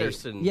is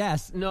Patterson.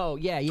 Yes, no,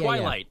 yeah.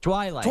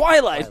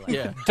 Twilight.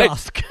 Yeah.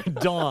 Dusk,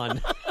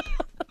 dawn,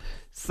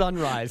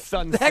 sunrise,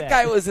 sunset. That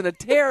guy was in a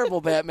terrible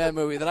Batman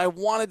movie that I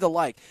wanted to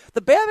like. The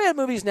Batman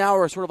movies now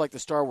are sort of like the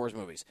Star Wars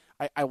movies.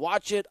 I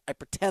watch it, I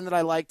pretend that I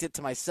liked it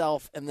to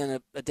myself, and then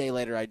a day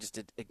later I just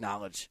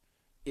acknowledge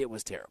it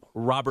was terrible.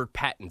 Robert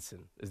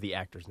Pattinson is the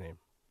actor's name.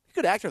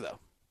 Good actor, though.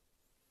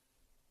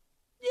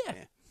 Yeah.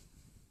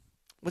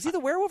 Was he the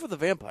werewolf or the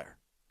vampire?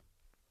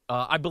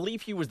 I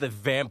believe he was the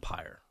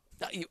vampire.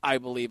 I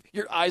believe.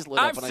 Your eyes lit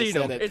up when I said it. I've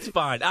seen him. It's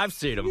fine. I've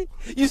seen him.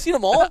 You've seen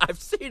them all? I've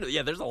seen them.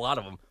 Yeah, there's a lot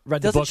of them.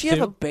 Read Doesn't the books she have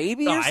too? a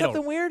baby or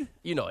something weird?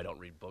 You know I don't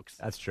read books.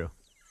 That's true.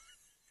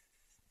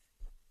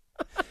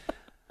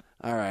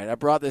 All right, I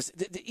brought this.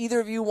 Do either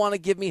of you want to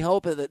give me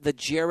hope of the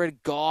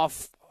Jared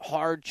Goff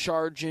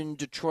hard-charging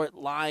Detroit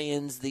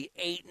Lions, the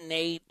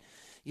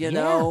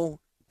 8-8,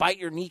 bite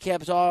your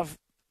kneecaps off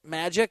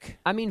magic?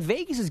 I mean,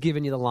 Vegas is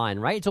giving you the line,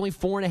 right? It's only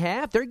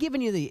 4.5. They're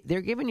giving you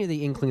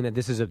the inkling that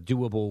this is a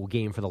doable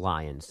game for the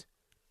Lions.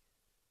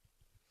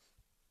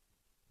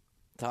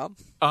 Tom?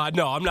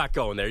 No, I'm not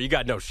going there. You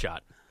got no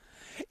shot.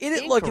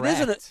 Look,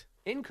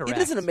 Incorrect.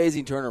 It is an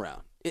amazing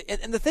turnaround.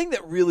 And the thing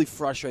that really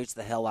frustrates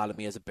the hell out of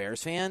me as a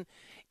Bears fan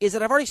is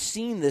that I've already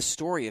seen this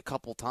story a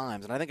couple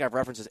times, and I think I've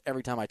referenced this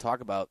every time I talk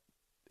about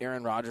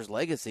Aaron Rodgers'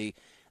 legacy.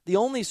 The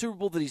only Super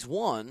Bowl that he's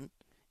won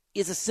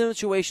is a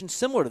situation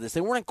similar to this. They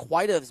weren't in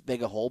quite as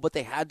big a hole, but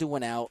they had to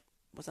win out.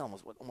 Was that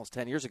almost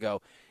 10 years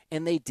ago?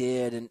 And they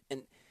did. And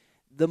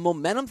the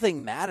momentum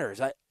thing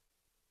matters.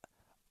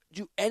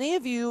 Do any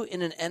of you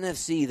in an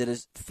NFC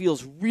that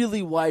feels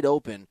really wide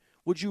open,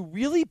 would you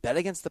really bet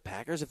against the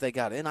Packers if they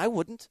got in? I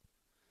wouldn't.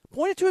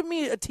 Point it to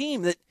me a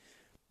team that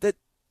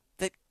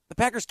the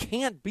Packers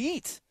can't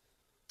beat.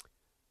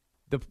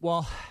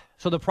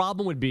 So the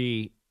problem would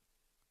be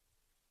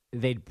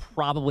they'd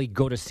probably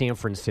go to San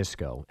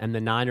Francisco, and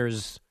the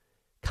Niners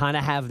kind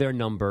of have their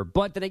number.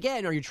 But then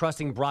again, are you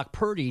trusting Brock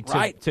Purdy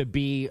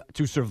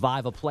to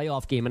survive a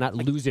playoff game and not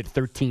lose it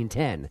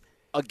 13-10?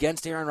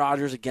 Against Aaron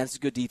Rodgers, against a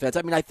good defense.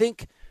 I mean, I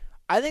think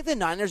the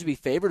Niners would be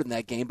favored in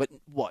that game, but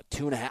what,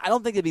 2.5? I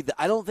don't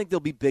think they'll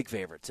be big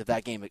favorites if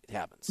that game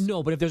happens.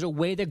 No, but if there's a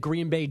way that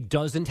Green Bay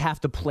doesn't have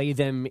to play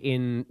them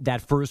in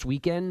that first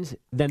weekend,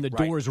 then the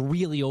door is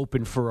really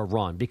open for a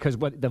run. Because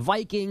the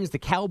Vikings, the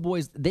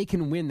Cowboys, they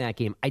can win that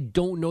game. I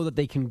don't know that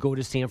they can go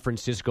to San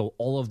Francisco,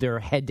 all of their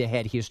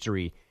head-to-head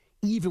history,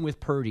 even with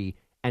Purdy,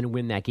 and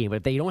win that game. But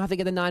if they don't have to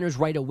get the Niners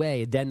right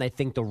away, then I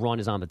think the run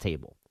is on the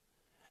table.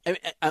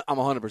 I'm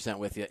 100%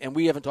 with you. And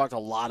we haven't talked a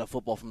lot of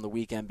football from the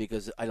weekend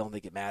because I don't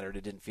think it mattered.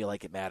 It didn't feel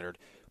like it mattered.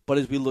 But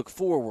as we look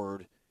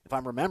forward, if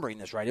I'm remembering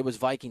this right, it was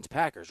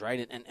Vikings-Packers,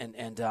 right?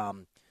 And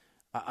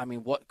I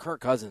mean, what Kirk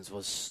Cousins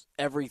was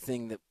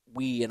everything that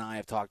we and I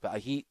have talked about.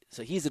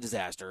 He's a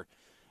disaster.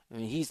 I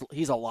mean,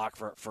 he's a lock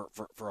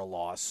for a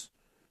loss.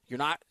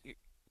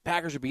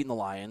 Packers are beating the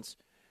Lions.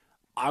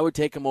 I would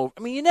take him over. I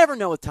mean, you never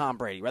know with Tom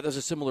Brady, right? There's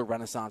a similar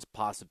renaissance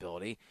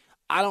possibility.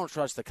 I don't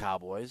trust the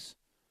Cowboys.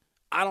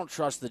 I don't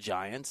trust the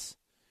Giants.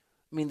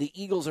 I mean, the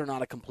Eagles are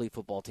not a complete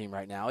football team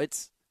right now.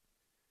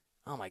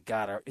 Oh my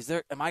God, am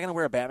I going to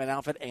wear a Batman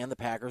outfit and the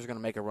Packers are going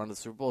to make a run to the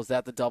Super Bowl? Is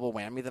that the double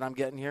whammy that I'm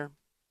getting here?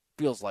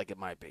 Feels like it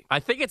might be. I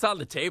think it's on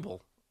the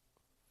table.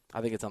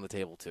 I think it's on the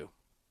table too.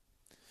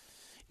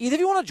 Either of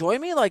you want to join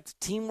me, like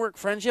teamwork,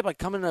 friendship, like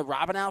come in a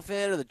Robin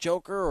outfit or the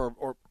Joker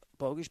or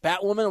Bogish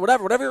Batwoman or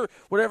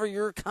whatever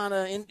you're kind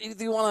of in.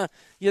 If you want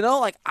to,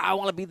 like I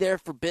want to be there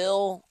for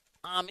Bill.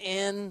 I'm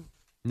in.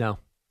 No.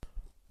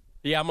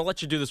 Yeah, I'm going to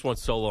let you do this one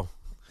solo.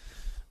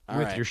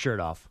 With your shirt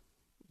off.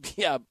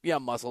 Yeah,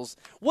 muscles.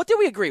 What did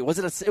we agree? Was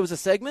it was a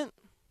segment?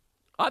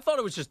 I thought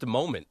it was just a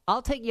moment.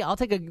 I'll take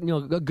a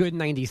good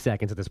 90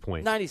 seconds at this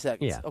point. 90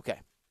 seconds. Yeah. Okay.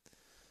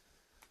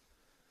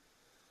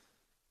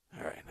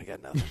 All right, I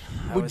got nothing.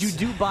 Would you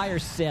do buy or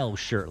sell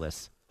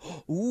shirtless?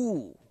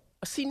 Ooh.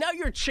 See, now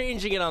you're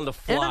changing it on the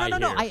fly.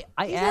 No. Here.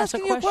 I asked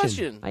a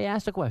question. I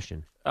asked a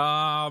question.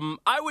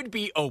 I would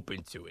be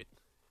open to it.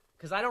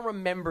 Because I don't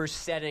remember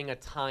setting a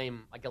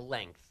time, like a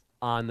length,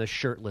 on the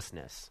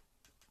shirtlessness.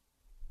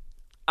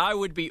 I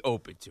would be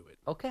open to it.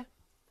 Okay.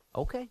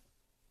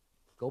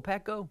 Go,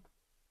 Pack, go.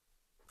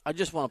 I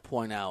just want to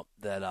point out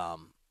that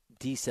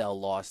D-Cell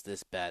lost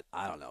this bet,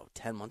 I don't know,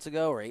 10 months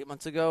ago or 8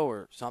 months ago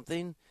or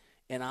something,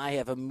 and I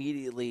have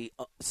immediately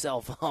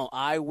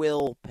I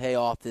will pay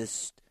off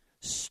this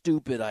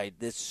stupid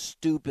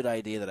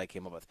idea that I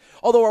came up with.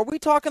 Although, are we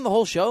talking the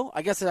whole show?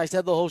 I guess I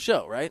said the whole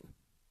show, right?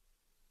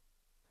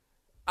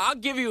 I'll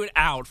give you an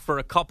out for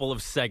a couple of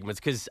segments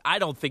because I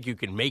don't think you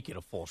can make it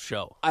a full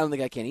show. I don't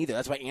think I can either.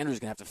 That's why Andrew's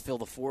going to have to fill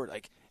the fort.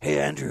 Like, hey,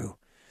 Andrew,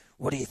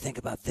 what do you think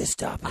about this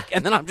topic?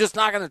 And then I'm just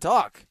not going to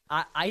talk.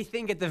 I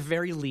think at the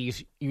very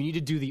least, you need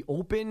to do the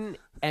open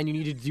and you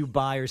need to do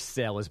buy or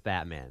sell as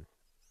Batman.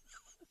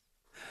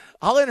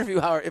 I'll interview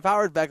Howard. If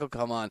Howard Beck will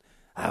come on.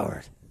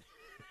 Howard,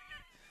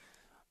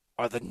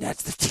 are the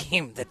Nets the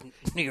team that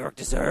New York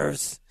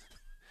deserves?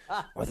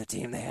 Or the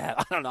team they have.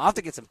 I don't know. I'll have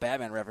to get some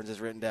Batman references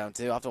written down,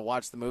 too. I'll have to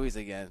watch the movies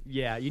again.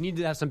 Yeah, you need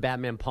to have some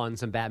Batman puns,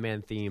 some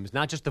Batman themes.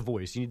 Not just the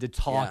voice. You need to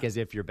talk as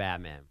if you're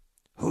Batman.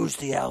 Who's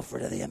the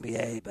Alfred of the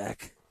NBA,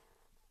 Beck?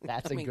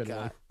 That's a good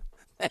one.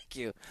 Thank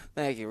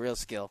you. Real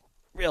skill.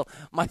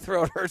 My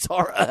throat hurts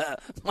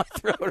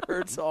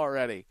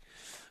already.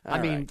 I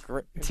mean,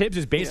 Tibbs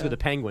is basically the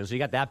Penguin, so you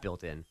got that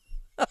built in.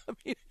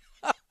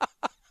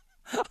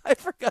 I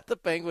forgot the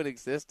Penguin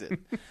existed.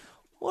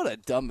 What a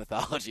dumb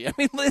mythology. I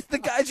mean, the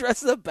guy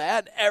dresses a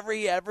bat.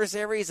 Every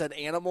adversary is an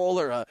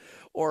animal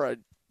or a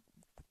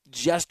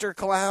jester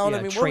clown. Yeah,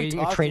 I mean,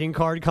 a trading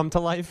card come to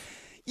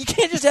life. You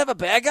can't just have a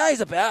bad guy. He's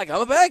a bad guy.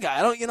 I'm a bad guy.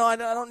 I don't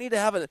need to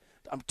have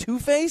I'm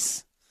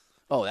Two-Face.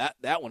 Oh,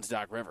 that one's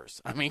Doc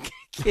Rivers. I mean,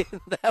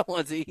 that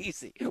one's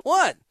easy.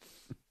 What?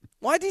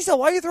 Why, Diesel?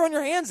 Why are you throwing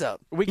your hands up?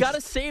 We got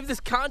to save this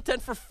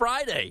content for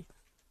Friday.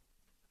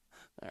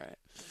 All right.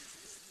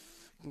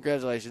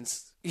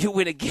 Congratulations. You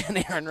win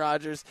again, Aaron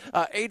Rodgers.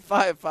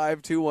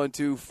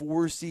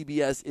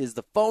 855-212-4CBS is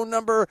the phone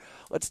number.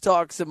 Let's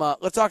talk some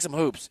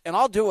hoops. And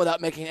I'll do it without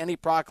making any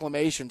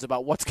proclamations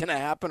about what's going to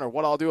happen or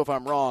what I'll do if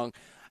I'm wrong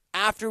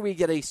after we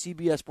get a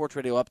CBS Sports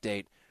Radio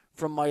update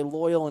from my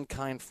loyal and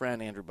kind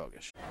friend, Andrew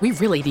Bogish. We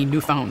really need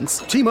new phones.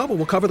 T-Mobile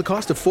will cover the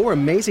cost of 4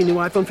 amazing new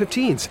iPhone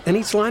 15s, and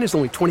each line is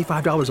only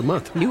 $25 a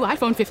month. New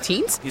iPhone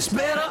 15s? It's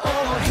better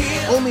over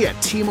here. Only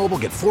at T-Mobile,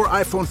 get 4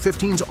 iPhone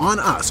 15s on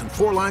us and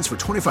 4 lines for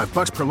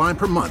 $25 per line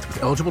per month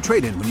with eligible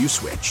trade-in when you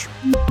switch.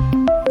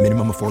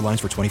 Minimum of 4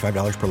 lines for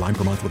 $25 per line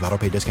per month with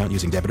autopay discount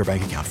using debit or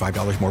bank account.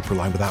 $5 more per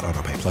line without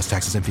autopay, plus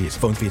taxes and fees.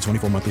 Phone fee at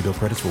 24 monthly bill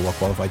credits for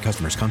well-qualified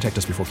customers. Contact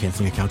us before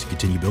canceling account to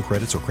continue bill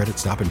credits or credit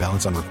stop and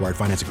balance on required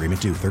finance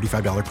agreement due.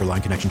 $35 per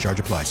line connection charge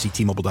applies. See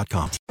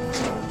T-Mobile.com.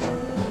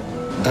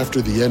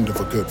 After the end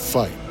of a good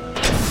fight,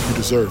 you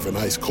deserve an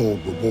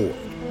ice-cold reward.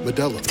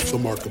 Modelo is the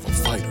mark of a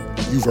fighter.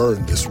 You've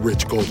earned this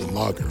rich golden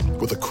lager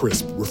with a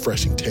crisp,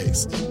 refreshing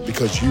taste.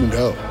 Because you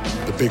know,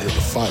 the bigger the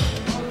fight,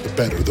 the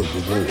better the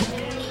reward.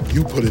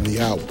 You put in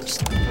the hours,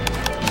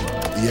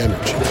 the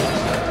energy,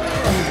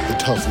 the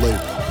tough labor.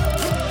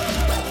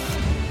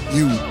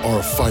 You are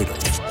a fighter,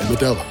 and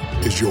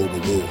Modelo is your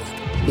reward.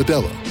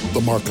 Modelo,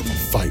 the mark of a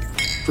fighter.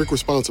 Drink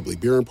responsibly.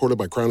 Beer imported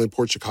by Crown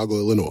Imports, Chicago,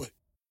 Illinois.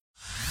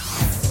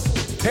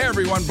 Hey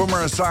everyone, Boomer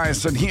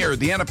Esiason here.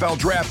 The NFL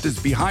Draft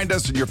is behind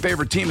us and your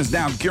favorite team is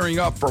now gearing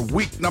up for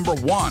week number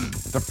 1.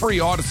 The free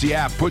Odyssey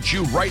app puts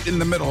you right in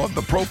the middle of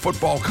the pro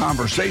football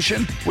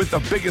conversation with the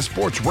biggest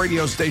sports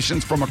radio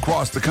stations from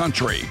across the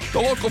country.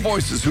 The local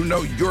voices who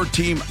know your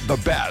team the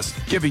best,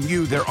 giving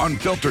you their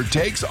unfiltered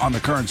takes on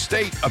the current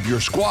state of your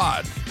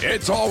squad.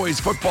 It's always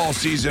football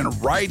season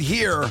right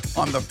here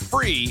on the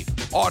free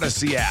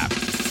Odyssey app.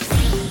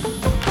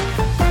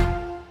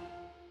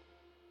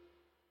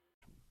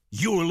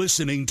 You're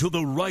listening to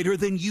the Ryder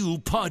Than You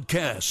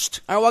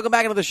podcast. All right, welcome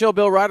back into the show.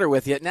 Bill Ryder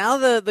with you. Now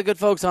the good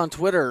folks on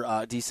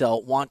Twitter,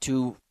 D-Cell, want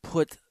to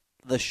put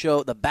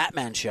the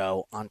Batman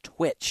show on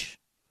Twitch.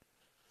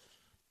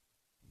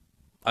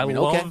 I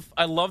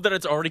love that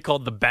it's already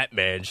called the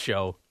Batman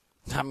show.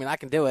 I mean, I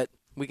can do it.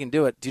 We can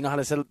do it. Do you know how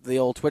to set up the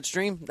old Twitch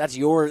stream? That's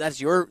your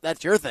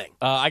thing.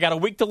 I got a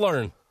week to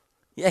learn.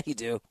 Yeah, you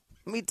do.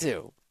 Me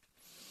too.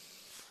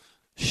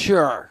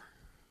 Sure.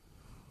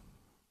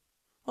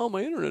 Oh,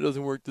 my internet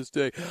doesn't work this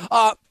day.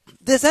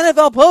 This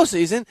NFL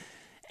postseason,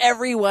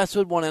 every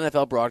Westwood One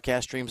NFL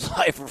broadcast streams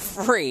live for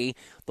free.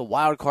 The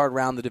wild card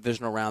round, the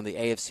divisional round, the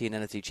AFC and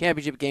NFC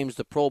championship games,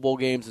 the Pro Bowl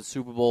games, and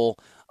Super Bowl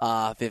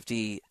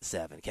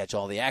 57. Catch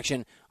all the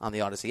action on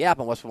the Odyssey app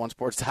on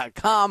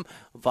WestwoodOneSports.com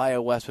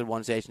via Westwood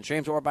One Station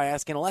streams or by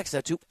asking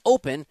Alexa to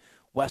open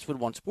Westwood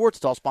One Sports.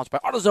 It's all sponsored by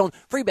AutoZone.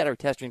 Free battery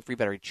testing, free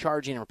battery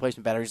charging, and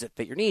replacement batteries that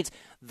fit your needs.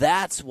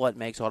 That's what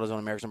makes AutoZone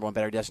America's #1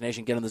 battery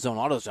destination. Get in the zone,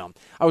 AutoZone.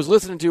 I was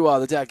listening to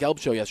the Dak Gelb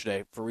show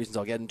yesterday for reasons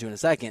I'll get into in a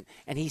second,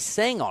 and he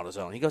sang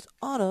AutoZone. He goes,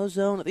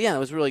 AutoZone at the end. It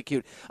was really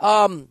cute.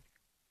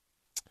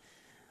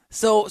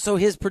 So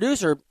his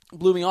producer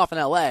blew me off in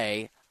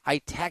L.A. I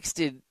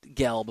texted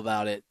Gelb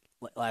about it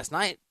last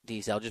night,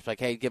 D-Cell, just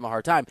like, hey, give him a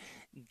hard time.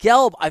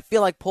 Gelb, I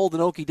feel like, pulled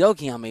an okie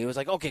dokie on me. He was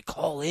like, okay,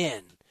 call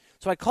in.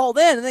 So I called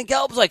in, and then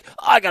Gelb was like,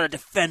 I got to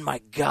defend my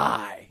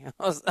guy.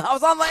 I was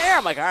on the air.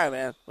 I'm like, all right,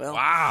 man. Well,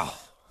 wow.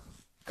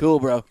 Cool,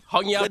 bro.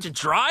 Hung you out to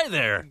dry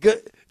there.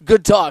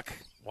 Good talk.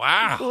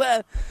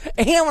 Wow.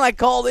 And when I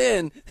called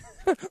in,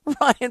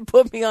 Ryan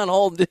put me on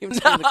hold and didn't even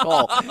turn the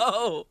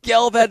call.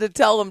 Gelb had to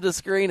tell him to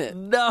screen it.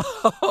 No.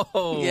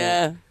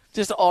 Yeah,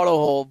 just auto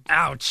hold.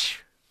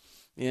 Ouch.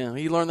 Yeah,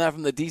 you learned that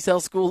from the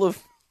D-Cell school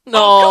of... No.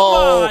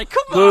 Oh,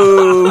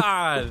 come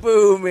on.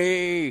 Boo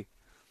me.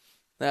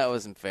 That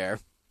wasn't fair.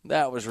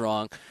 That was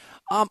wrong.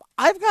 I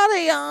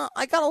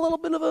got a little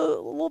bit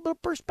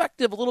of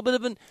perspective, a little bit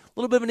of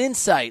an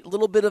insight, a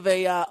little bit of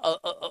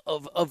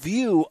a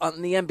view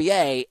on the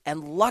NBA,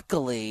 and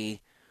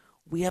luckily,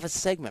 we have a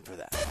segment for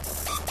that.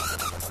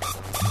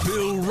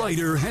 Bill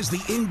Ryder has the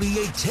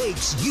NBA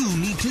takes you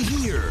need to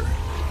hear.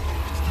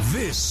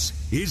 This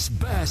is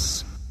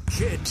Bass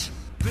Kit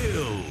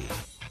Bill.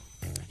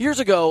 Years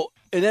ago,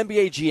 an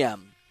NBA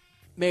GM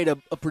made a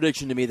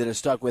prediction to me that has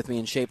stuck with me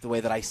and shaped the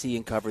way that I see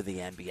and cover the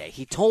NBA.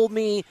 He told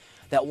me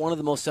that one of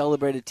the most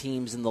celebrated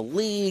teams in the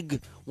league,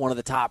 one of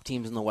the top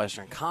teams in the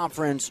Western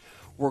Conference,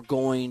 were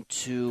going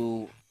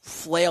to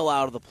flail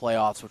out of the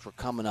playoffs, which were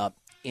coming up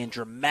in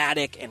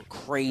dramatic and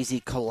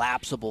crazy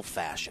collapsible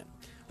fashion.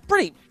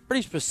 Pretty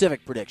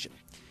specific prediction.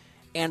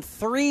 And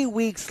 3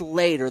 weeks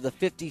later, the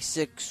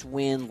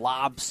 56-win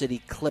Lob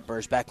City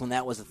Clippers, back when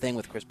that was a thing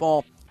with Chris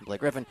Paul,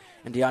 Blake Griffin,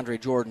 and DeAndre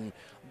Jordan,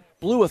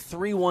 blew a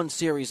 3-1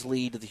 series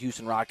lead to the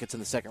Houston Rockets in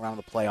the second round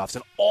of the playoffs,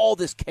 and all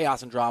this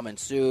chaos and drama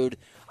ensued.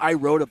 I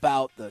wrote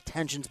about the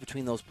tensions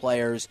between those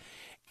players,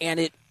 and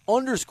it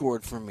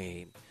underscored for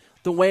me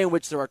the way in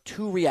which there are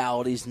two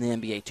realities in the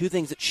NBA, two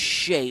things that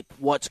shape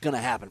what's going to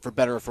happen, for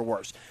better or for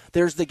worse.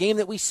 There's the game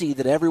that we see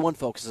that everyone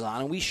focuses on,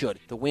 and we should.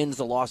 The wins,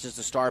 the losses,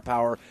 the star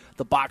power,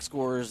 the box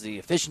scores, the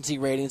efficiency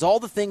ratings, all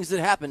the things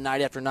that happen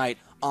night after night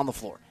on the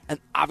floor.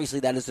 And obviously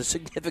that is a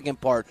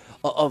significant part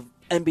of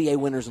NBA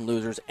winners and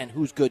losers, and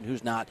who's good and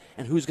who's not,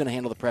 and who's going to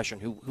handle the pressure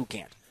and who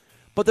can't.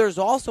 But there's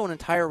also an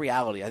entire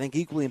reality, I think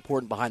equally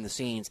important behind the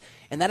scenes,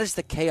 and that is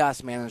the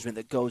chaos management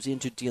that goes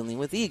into dealing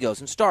with egos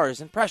and stars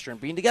and pressure and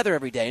being together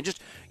every day and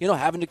just,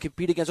 having to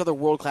compete against other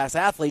world-class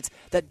athletes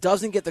that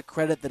doesn't get the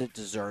credit that it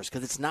deserves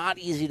because it's not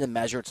easy to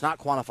measure, it's not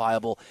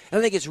quantifiable, and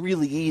I think it's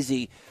really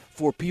easy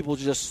for people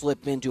to just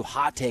slip into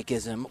hot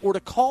takeism or to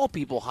call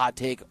people hot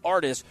take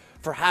artists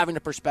for having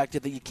a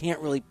perspective that you can't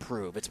really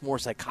prove. It's more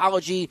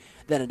psychology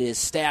than it is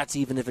stats,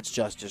 even if it's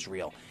just as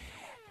real.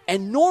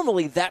 And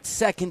normally that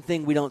second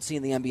thing we don't see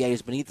in the NBA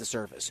is beneath the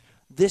surface.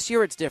 This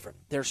year it's different.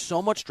 There's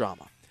so much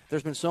drama.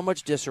 There's been so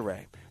much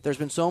disarray. There's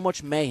been so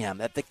much mayhem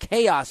that the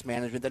chaos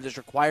management that is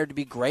required to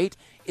be great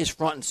is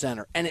front and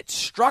center. And it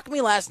struck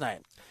me last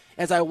night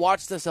as I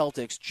watched the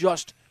Celtics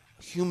just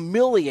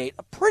humiliate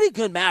a pretty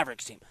good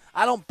Mavericks team.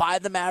 I don't buy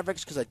the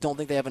Mavericks because I don't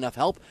think they have enough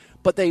help,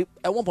 but at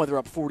one point they were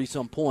up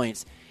 40-some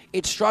points.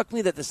 It struck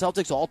me that the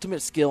Celtics'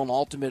 ultimate skill and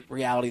ultimate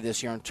reality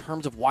this year in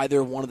terms of why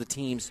they're one of the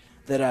teams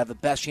that have the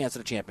best chance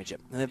at a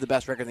championship and they have the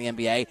best record in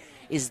the NBA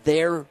is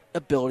their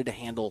ability to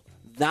handle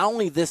not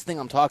only this thing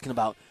I'm talking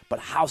about, but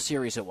how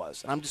serious it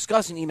was. And I'm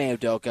discussing Ime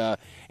Udoka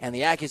and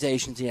the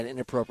accusations he had an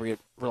inappropriate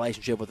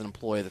relationship with an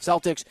employee of the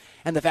Celtics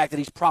and the fact that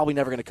he's probably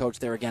never going to coach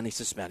there again. He's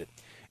suspended.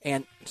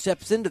 And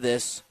steps into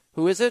this,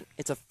 who is it?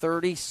 It's a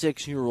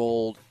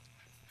 36-year-old,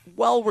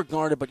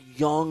 well-regarded but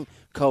young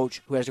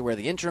coach who has to wear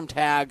the interim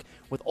tag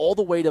with all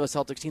the weight of a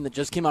Celtics team that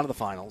just came out of the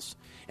finals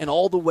and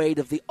all the weight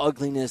of the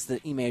ugliness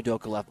that Ime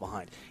Udoka left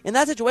behind. In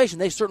that situation,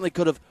 they certainly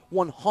could have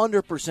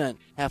 100%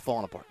 have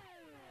fallen apart.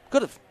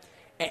 Could have.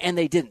 And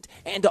they didn't.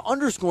 And to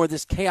underscore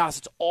this chaos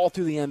that's all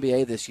through the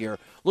NBA this year,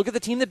 look at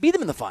the team that beat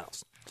them in the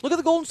finals. Look at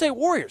the Golden State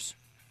Warriors.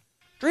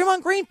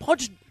 Draymond Green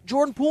punched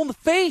Jordan Poole in the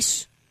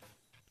face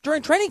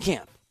during training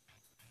camp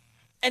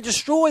and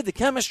destroyed the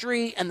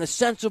chemistry and the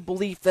sense of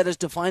belief that has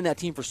defined that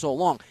team for so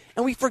long.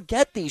 And we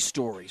forget these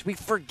stories. We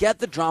forget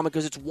the drama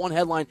because it's one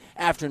headline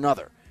after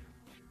another.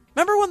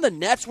 Remember when the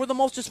Nets were the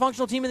most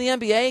dysfunctional team in the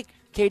NBA?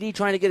 KD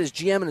trying to get his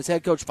GM and his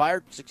head coach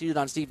fired, succeeded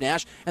on Steve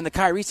Nash. And the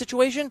Kyrie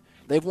situation,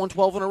 they've won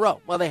 12 in a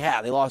row. Well, they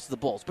have. They lost to the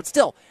Bulls. But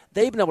still,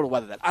 they've been able to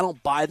weather that. I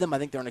don't buy them. I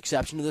think they're an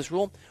exception to this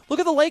rule. Look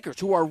at the Lakers,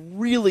 who are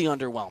really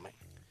underwhelming.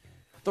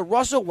 The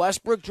Russell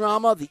Westbrook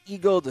drama, the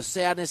ego, the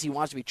sadness, he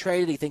wants to be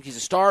traded, he thinks he's a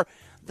star,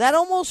 that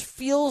almost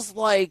feels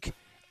like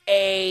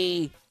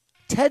a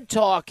TED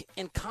Talk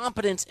in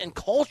competence and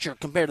culture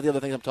compared to the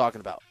other things I'm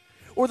talking about.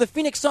 Or the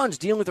Phoenix Suns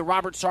dealing with the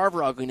Robert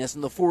Sarver ugliness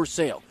and the forced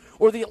sale.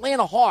 Or the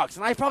Atlanta Hawks,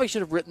 and I probably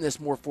should have written this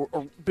more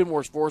or been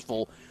more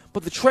forceful,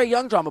 but the Trae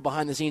Young drama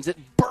behind the scenes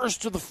that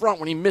burst to the front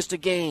when he missed a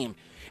game.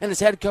 And his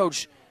head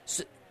coach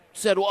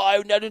said, well,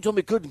 I didn't tell him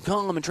he couldn't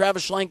come. And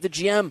Travis Schlenk, the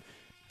GM,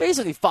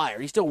 basically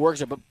fired. He still works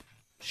there, but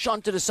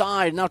shunted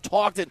aside and now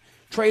talked that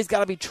Trae's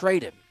got to be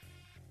traded.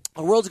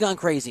 The world's gone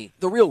crazy.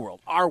 The real world,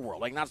 our world,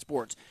 like not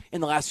sports,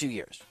 in the last few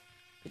years.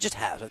 It just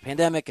has, with the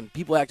pandemic and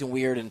people acting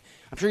weird, and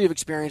I'm sure you've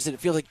experienced it. It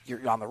feels like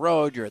you're on the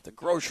road, you're at the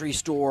grocery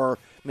store,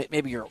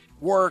 maybe you're at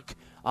work,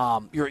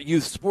 you're at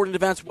youth sporting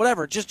events,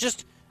 whatever.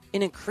 Just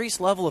an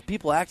increased level of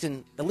people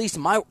acting, at least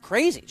in my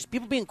crazy, just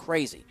people being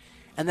crazy.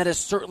 And that has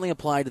certainly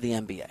applied to the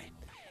NBA.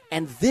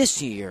 And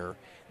this year,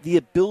 the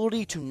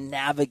ability to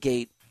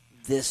navigate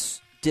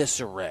this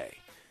disarray,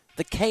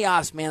 the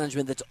chaos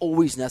management that's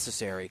always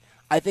necessary,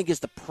 I think is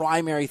the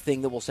primary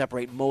thing that will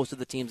separate most of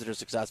the teams that are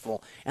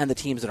successful and the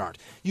teams that aren't.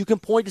 You can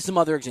point to some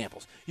other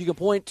examples. You can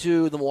point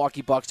to the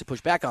Milwaukee Bucks to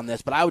push back on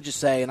this, but I would just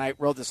say, and I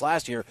wrote this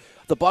last year,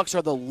 the Bucks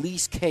are the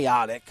least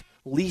chaotic,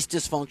 least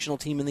dysfunctional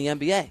team in the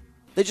NBA.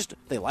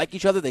 They like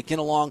each other, they get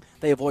along,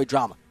 they avoid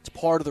drama. It's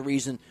part of the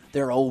reason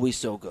they're always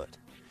so good.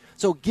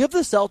 So give the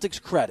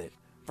Celtics credit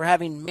for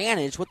having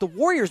managed what the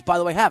Warriors, by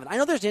the way, haven't. I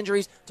know there's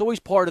injuries, it's always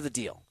part of the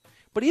deal.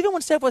 But even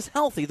when Steph was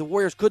healthy, the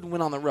Warriors couldn't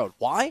win on the road.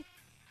 Why?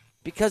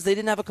 Because they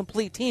didn't have a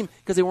complete team,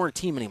 because they weren't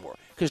a team anymore.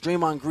 Because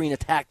Draymond Green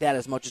attacked that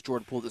as much as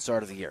Jordan Poole at the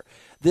start of the year.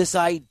 This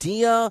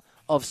idea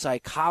of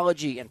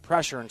psychology and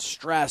pressure and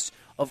stress,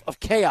 of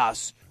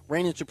chaos,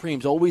 reigning supreme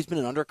has always been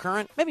an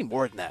undercurrent, maybe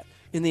more than that,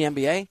 in the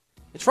NBA.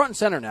 It's front and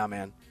center now,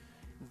 man.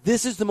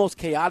 This is the most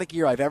chaotic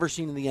year I've ever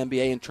seen in the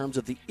NBA in terms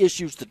of the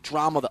issues, the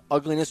drama, the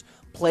ugliness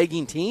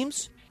plaguing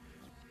teams.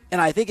 And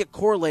I think it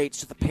correlates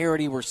to the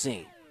parity we're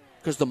seeing,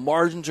 because the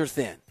margins are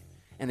thin.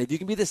 And if you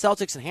can be the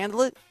Celtics and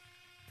handle it,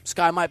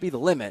 sky might be the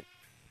limit.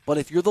 But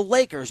if you're the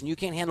Lakers and you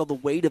can't handle the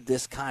weight of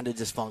this kind of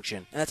dysfunction,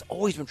 and that's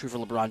always been true for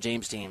LeBron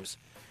James teams,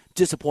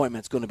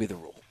 disappointment's going to be the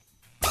rule.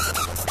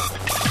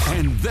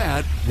 And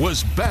that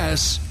was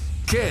Bass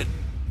Get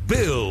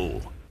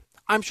Bill.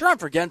 I'm sure I'm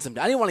forgetting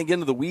something. I didn't want to get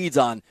into the weeds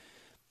on,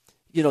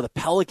 the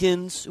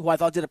Pelicans, who I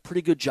thought did a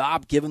pretty good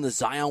job given the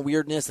Zion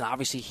weirdness, and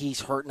obviously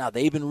he's hurt now.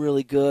 They've been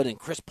really good, and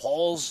Chris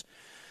Paul's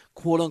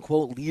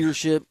quote-unquote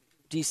leadership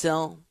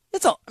decel.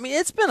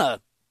 It's been a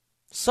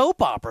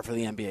soap opera for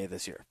the NBA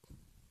this year.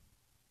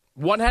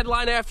 One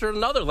headline after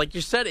another. Like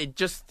you said,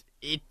 it's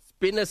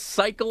been a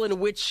cycle in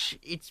which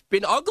it's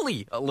been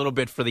ugly a little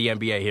bit for the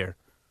NBA here.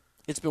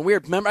 It's been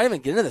weird. Remember, I didn't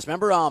even get into this.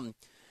 Remember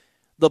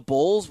the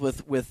Bulls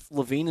with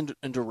LaVine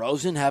and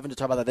DeRozan having to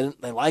talk about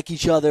that. They like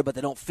each other, but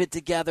they don't fit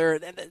together.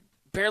 They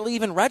barely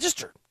even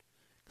registered.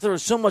 There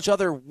was so much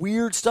other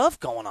weird stuff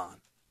going on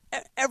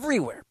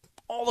everywhere,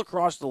 all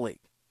across the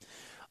league.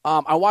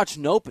 I watched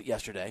Nope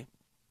yesterday.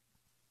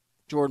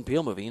 Jordan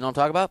Peele movie. You know what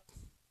I'm talking about?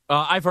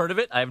 I've heard of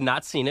it. I have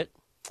not seen it.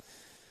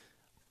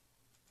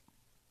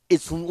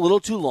 It's a little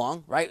too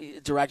long,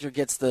 right? Director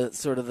gets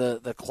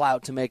the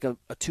clout to make a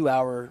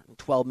 2-hour,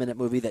 12-minute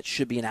movie that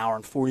should be an hour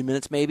and 40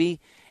 minutes maybe.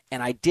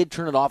 And I did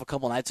turn it off a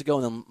couple nights ago,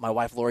 and then my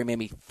wife Lori made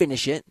me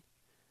finish it.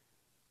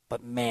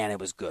 But man, it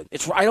was good.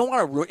 I don't want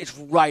to ruin. It's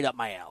right up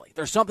my alley.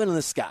 There's something in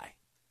the sky.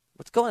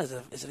 What's going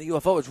on? Is it a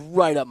UFO? It's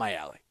right up my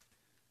alley.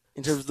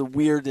 In terms of the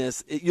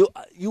weirdness,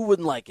 you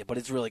wouldn't like it, but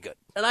it's really good.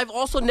 And I've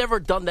also never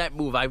done that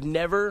move. I've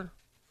never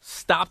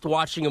stopped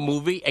watching a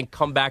movie and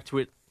come back to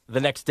it the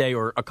next day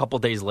or a couple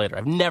days later.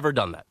 I've never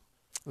done that.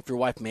 If your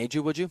wife made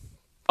you, would you?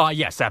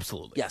 Yes,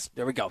 absolutely. Yes,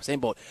 there we go. Same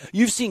boat.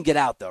 You've seen Get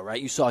Out, though,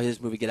 right? You saw his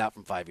movie Get Out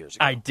from 5 years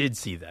ago. I did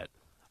see that.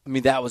 I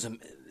mean, that was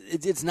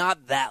it's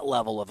not that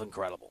level of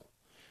incredible,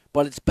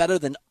 but it's better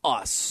than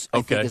Us.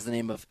 I think is the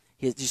name of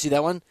his. Did you see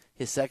that one?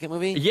 His second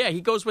movie? Yeah, he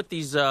goes with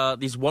these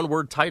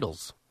one-word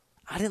titles.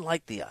 I didn't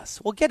like the Us.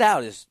 Well, Get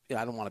Out is,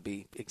 I don't want to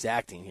be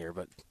exacting here,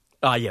 but.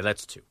 Yeah,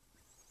 that's 2.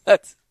 I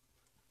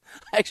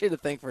actually had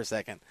to think for a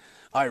second.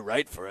 I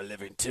write for a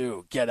living,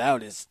 too. Get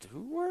Out is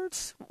 2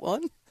 words?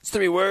 1? It's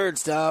 3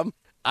 words, Tom.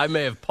 I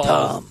may have paused.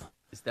 Tom.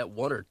 Is that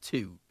 1 or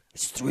 2?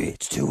 It's 3.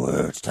 It's 2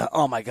 words, Tom.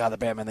 Oh, my God, the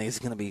Batman thing is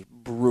going to be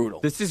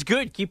brutal. This is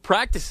good. Keep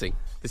practicing.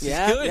 This is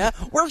good. Yeah.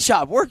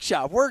 Workshop.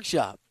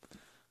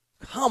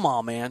 Come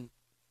on, man.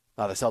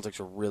 Oh, the Celtics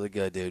are really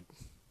good, dude.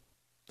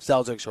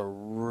 Celtics are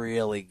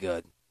really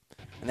good.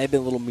 And they've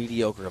been a little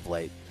mediocre of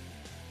late.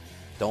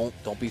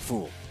 Don't be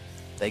fooled.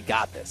 They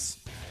got this.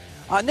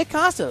 Nick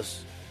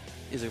Kostos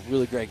is a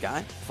really great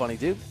guy. Funny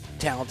dude.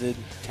 Talented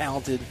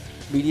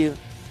media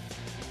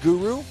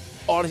guru.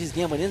 Odyssey's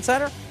Gambling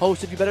Insider.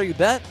 Host of You Better You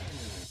Bet.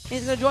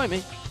 He's going to join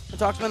me and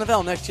talk some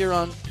NFL next year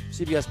on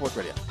CBS Sports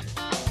Radio.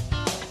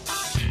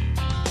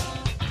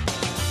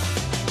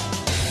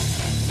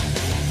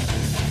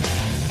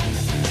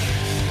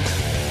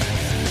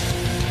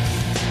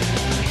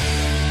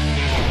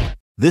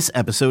 This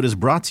episode is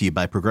brought to you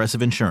by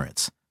Progressive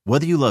Insurance.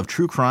 Whether you love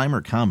true crime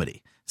or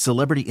comedy,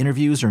 celebrity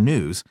interviews or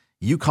news,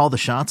 you call the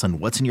shots on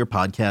what's in your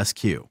podcast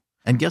queue.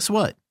 And guess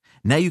what?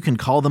 Now you can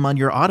call them on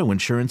your auto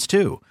insurance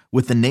too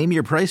with the Name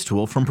Your Price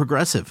tool from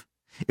Progressive.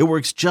 It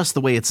works just the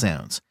way it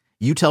sounds.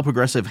 You tell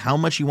Progressive how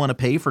much you want to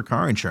pay for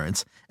car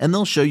insurance, and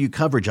they'll show you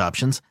coverage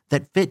options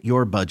that fit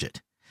your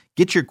budget.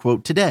 Get your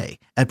quote today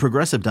at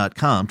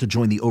Progressive.com to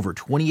join the over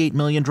 28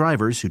 million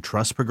drivers who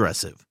trust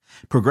Progressive.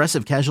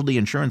 Progressive Casualty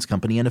Insurance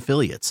Company and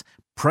Affiliates.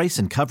 Price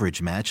and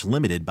coverage match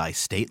limited by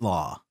state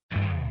law.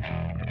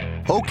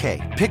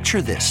 Okay,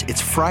 picture this.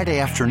 It's Friday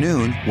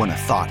afternoon when a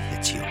thought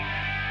hits you.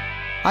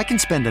 I can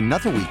spend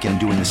another weekend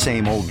doing the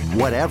same old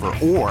whatever,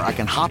 or I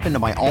can hop into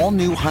my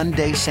all-new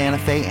Hyundai Santa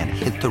Fe and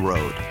hit the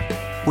road.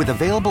 With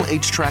available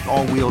H-Track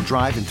all-wheel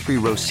drive and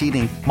 3-row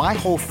seating, my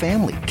whole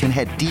family can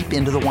head deep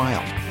into the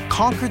wild.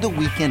 Conquer the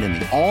weekend in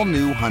the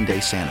all-new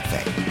Hyundai Santa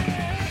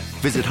Fe.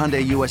 Visit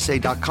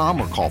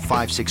HyundaiUSA.com or call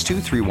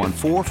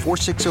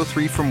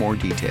 562-314-4603 for more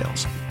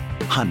details.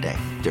 Hyundai,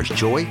 there's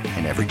joy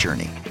in every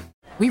journey.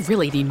 We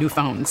really need new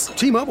phones.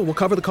 T-Mobile will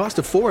cover the cost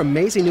of 4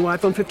 amazing new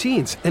iPhone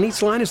 15s, and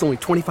each line is only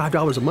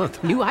 $25 a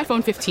month. New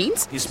iPhone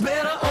 15s? It's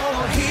better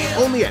over here.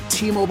 Only at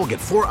T-Mobile,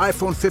 get 4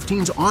 iPhone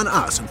 15s on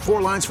us and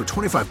 4 lines for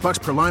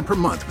 $25 per line per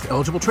month with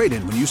eligible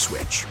trade-in when you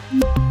switch.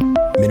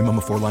 Minimum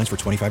of 4 lines for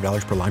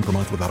 $25 per line per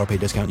month with auto-pay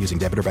discount using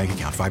debit or bank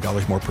account.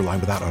 $5 more per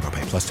line without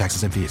auto-pay, plus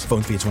taxes and fees.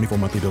 Phone fee at 24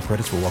 monthly bill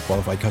credits for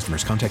well-qualified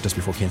customers. Contact us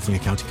before canceling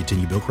account to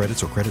continue bill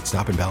credits or credit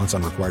stop and balance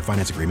on required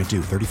finance agreement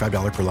due.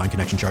 $35 per line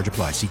connection charge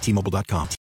applies. See T-Mobile.com.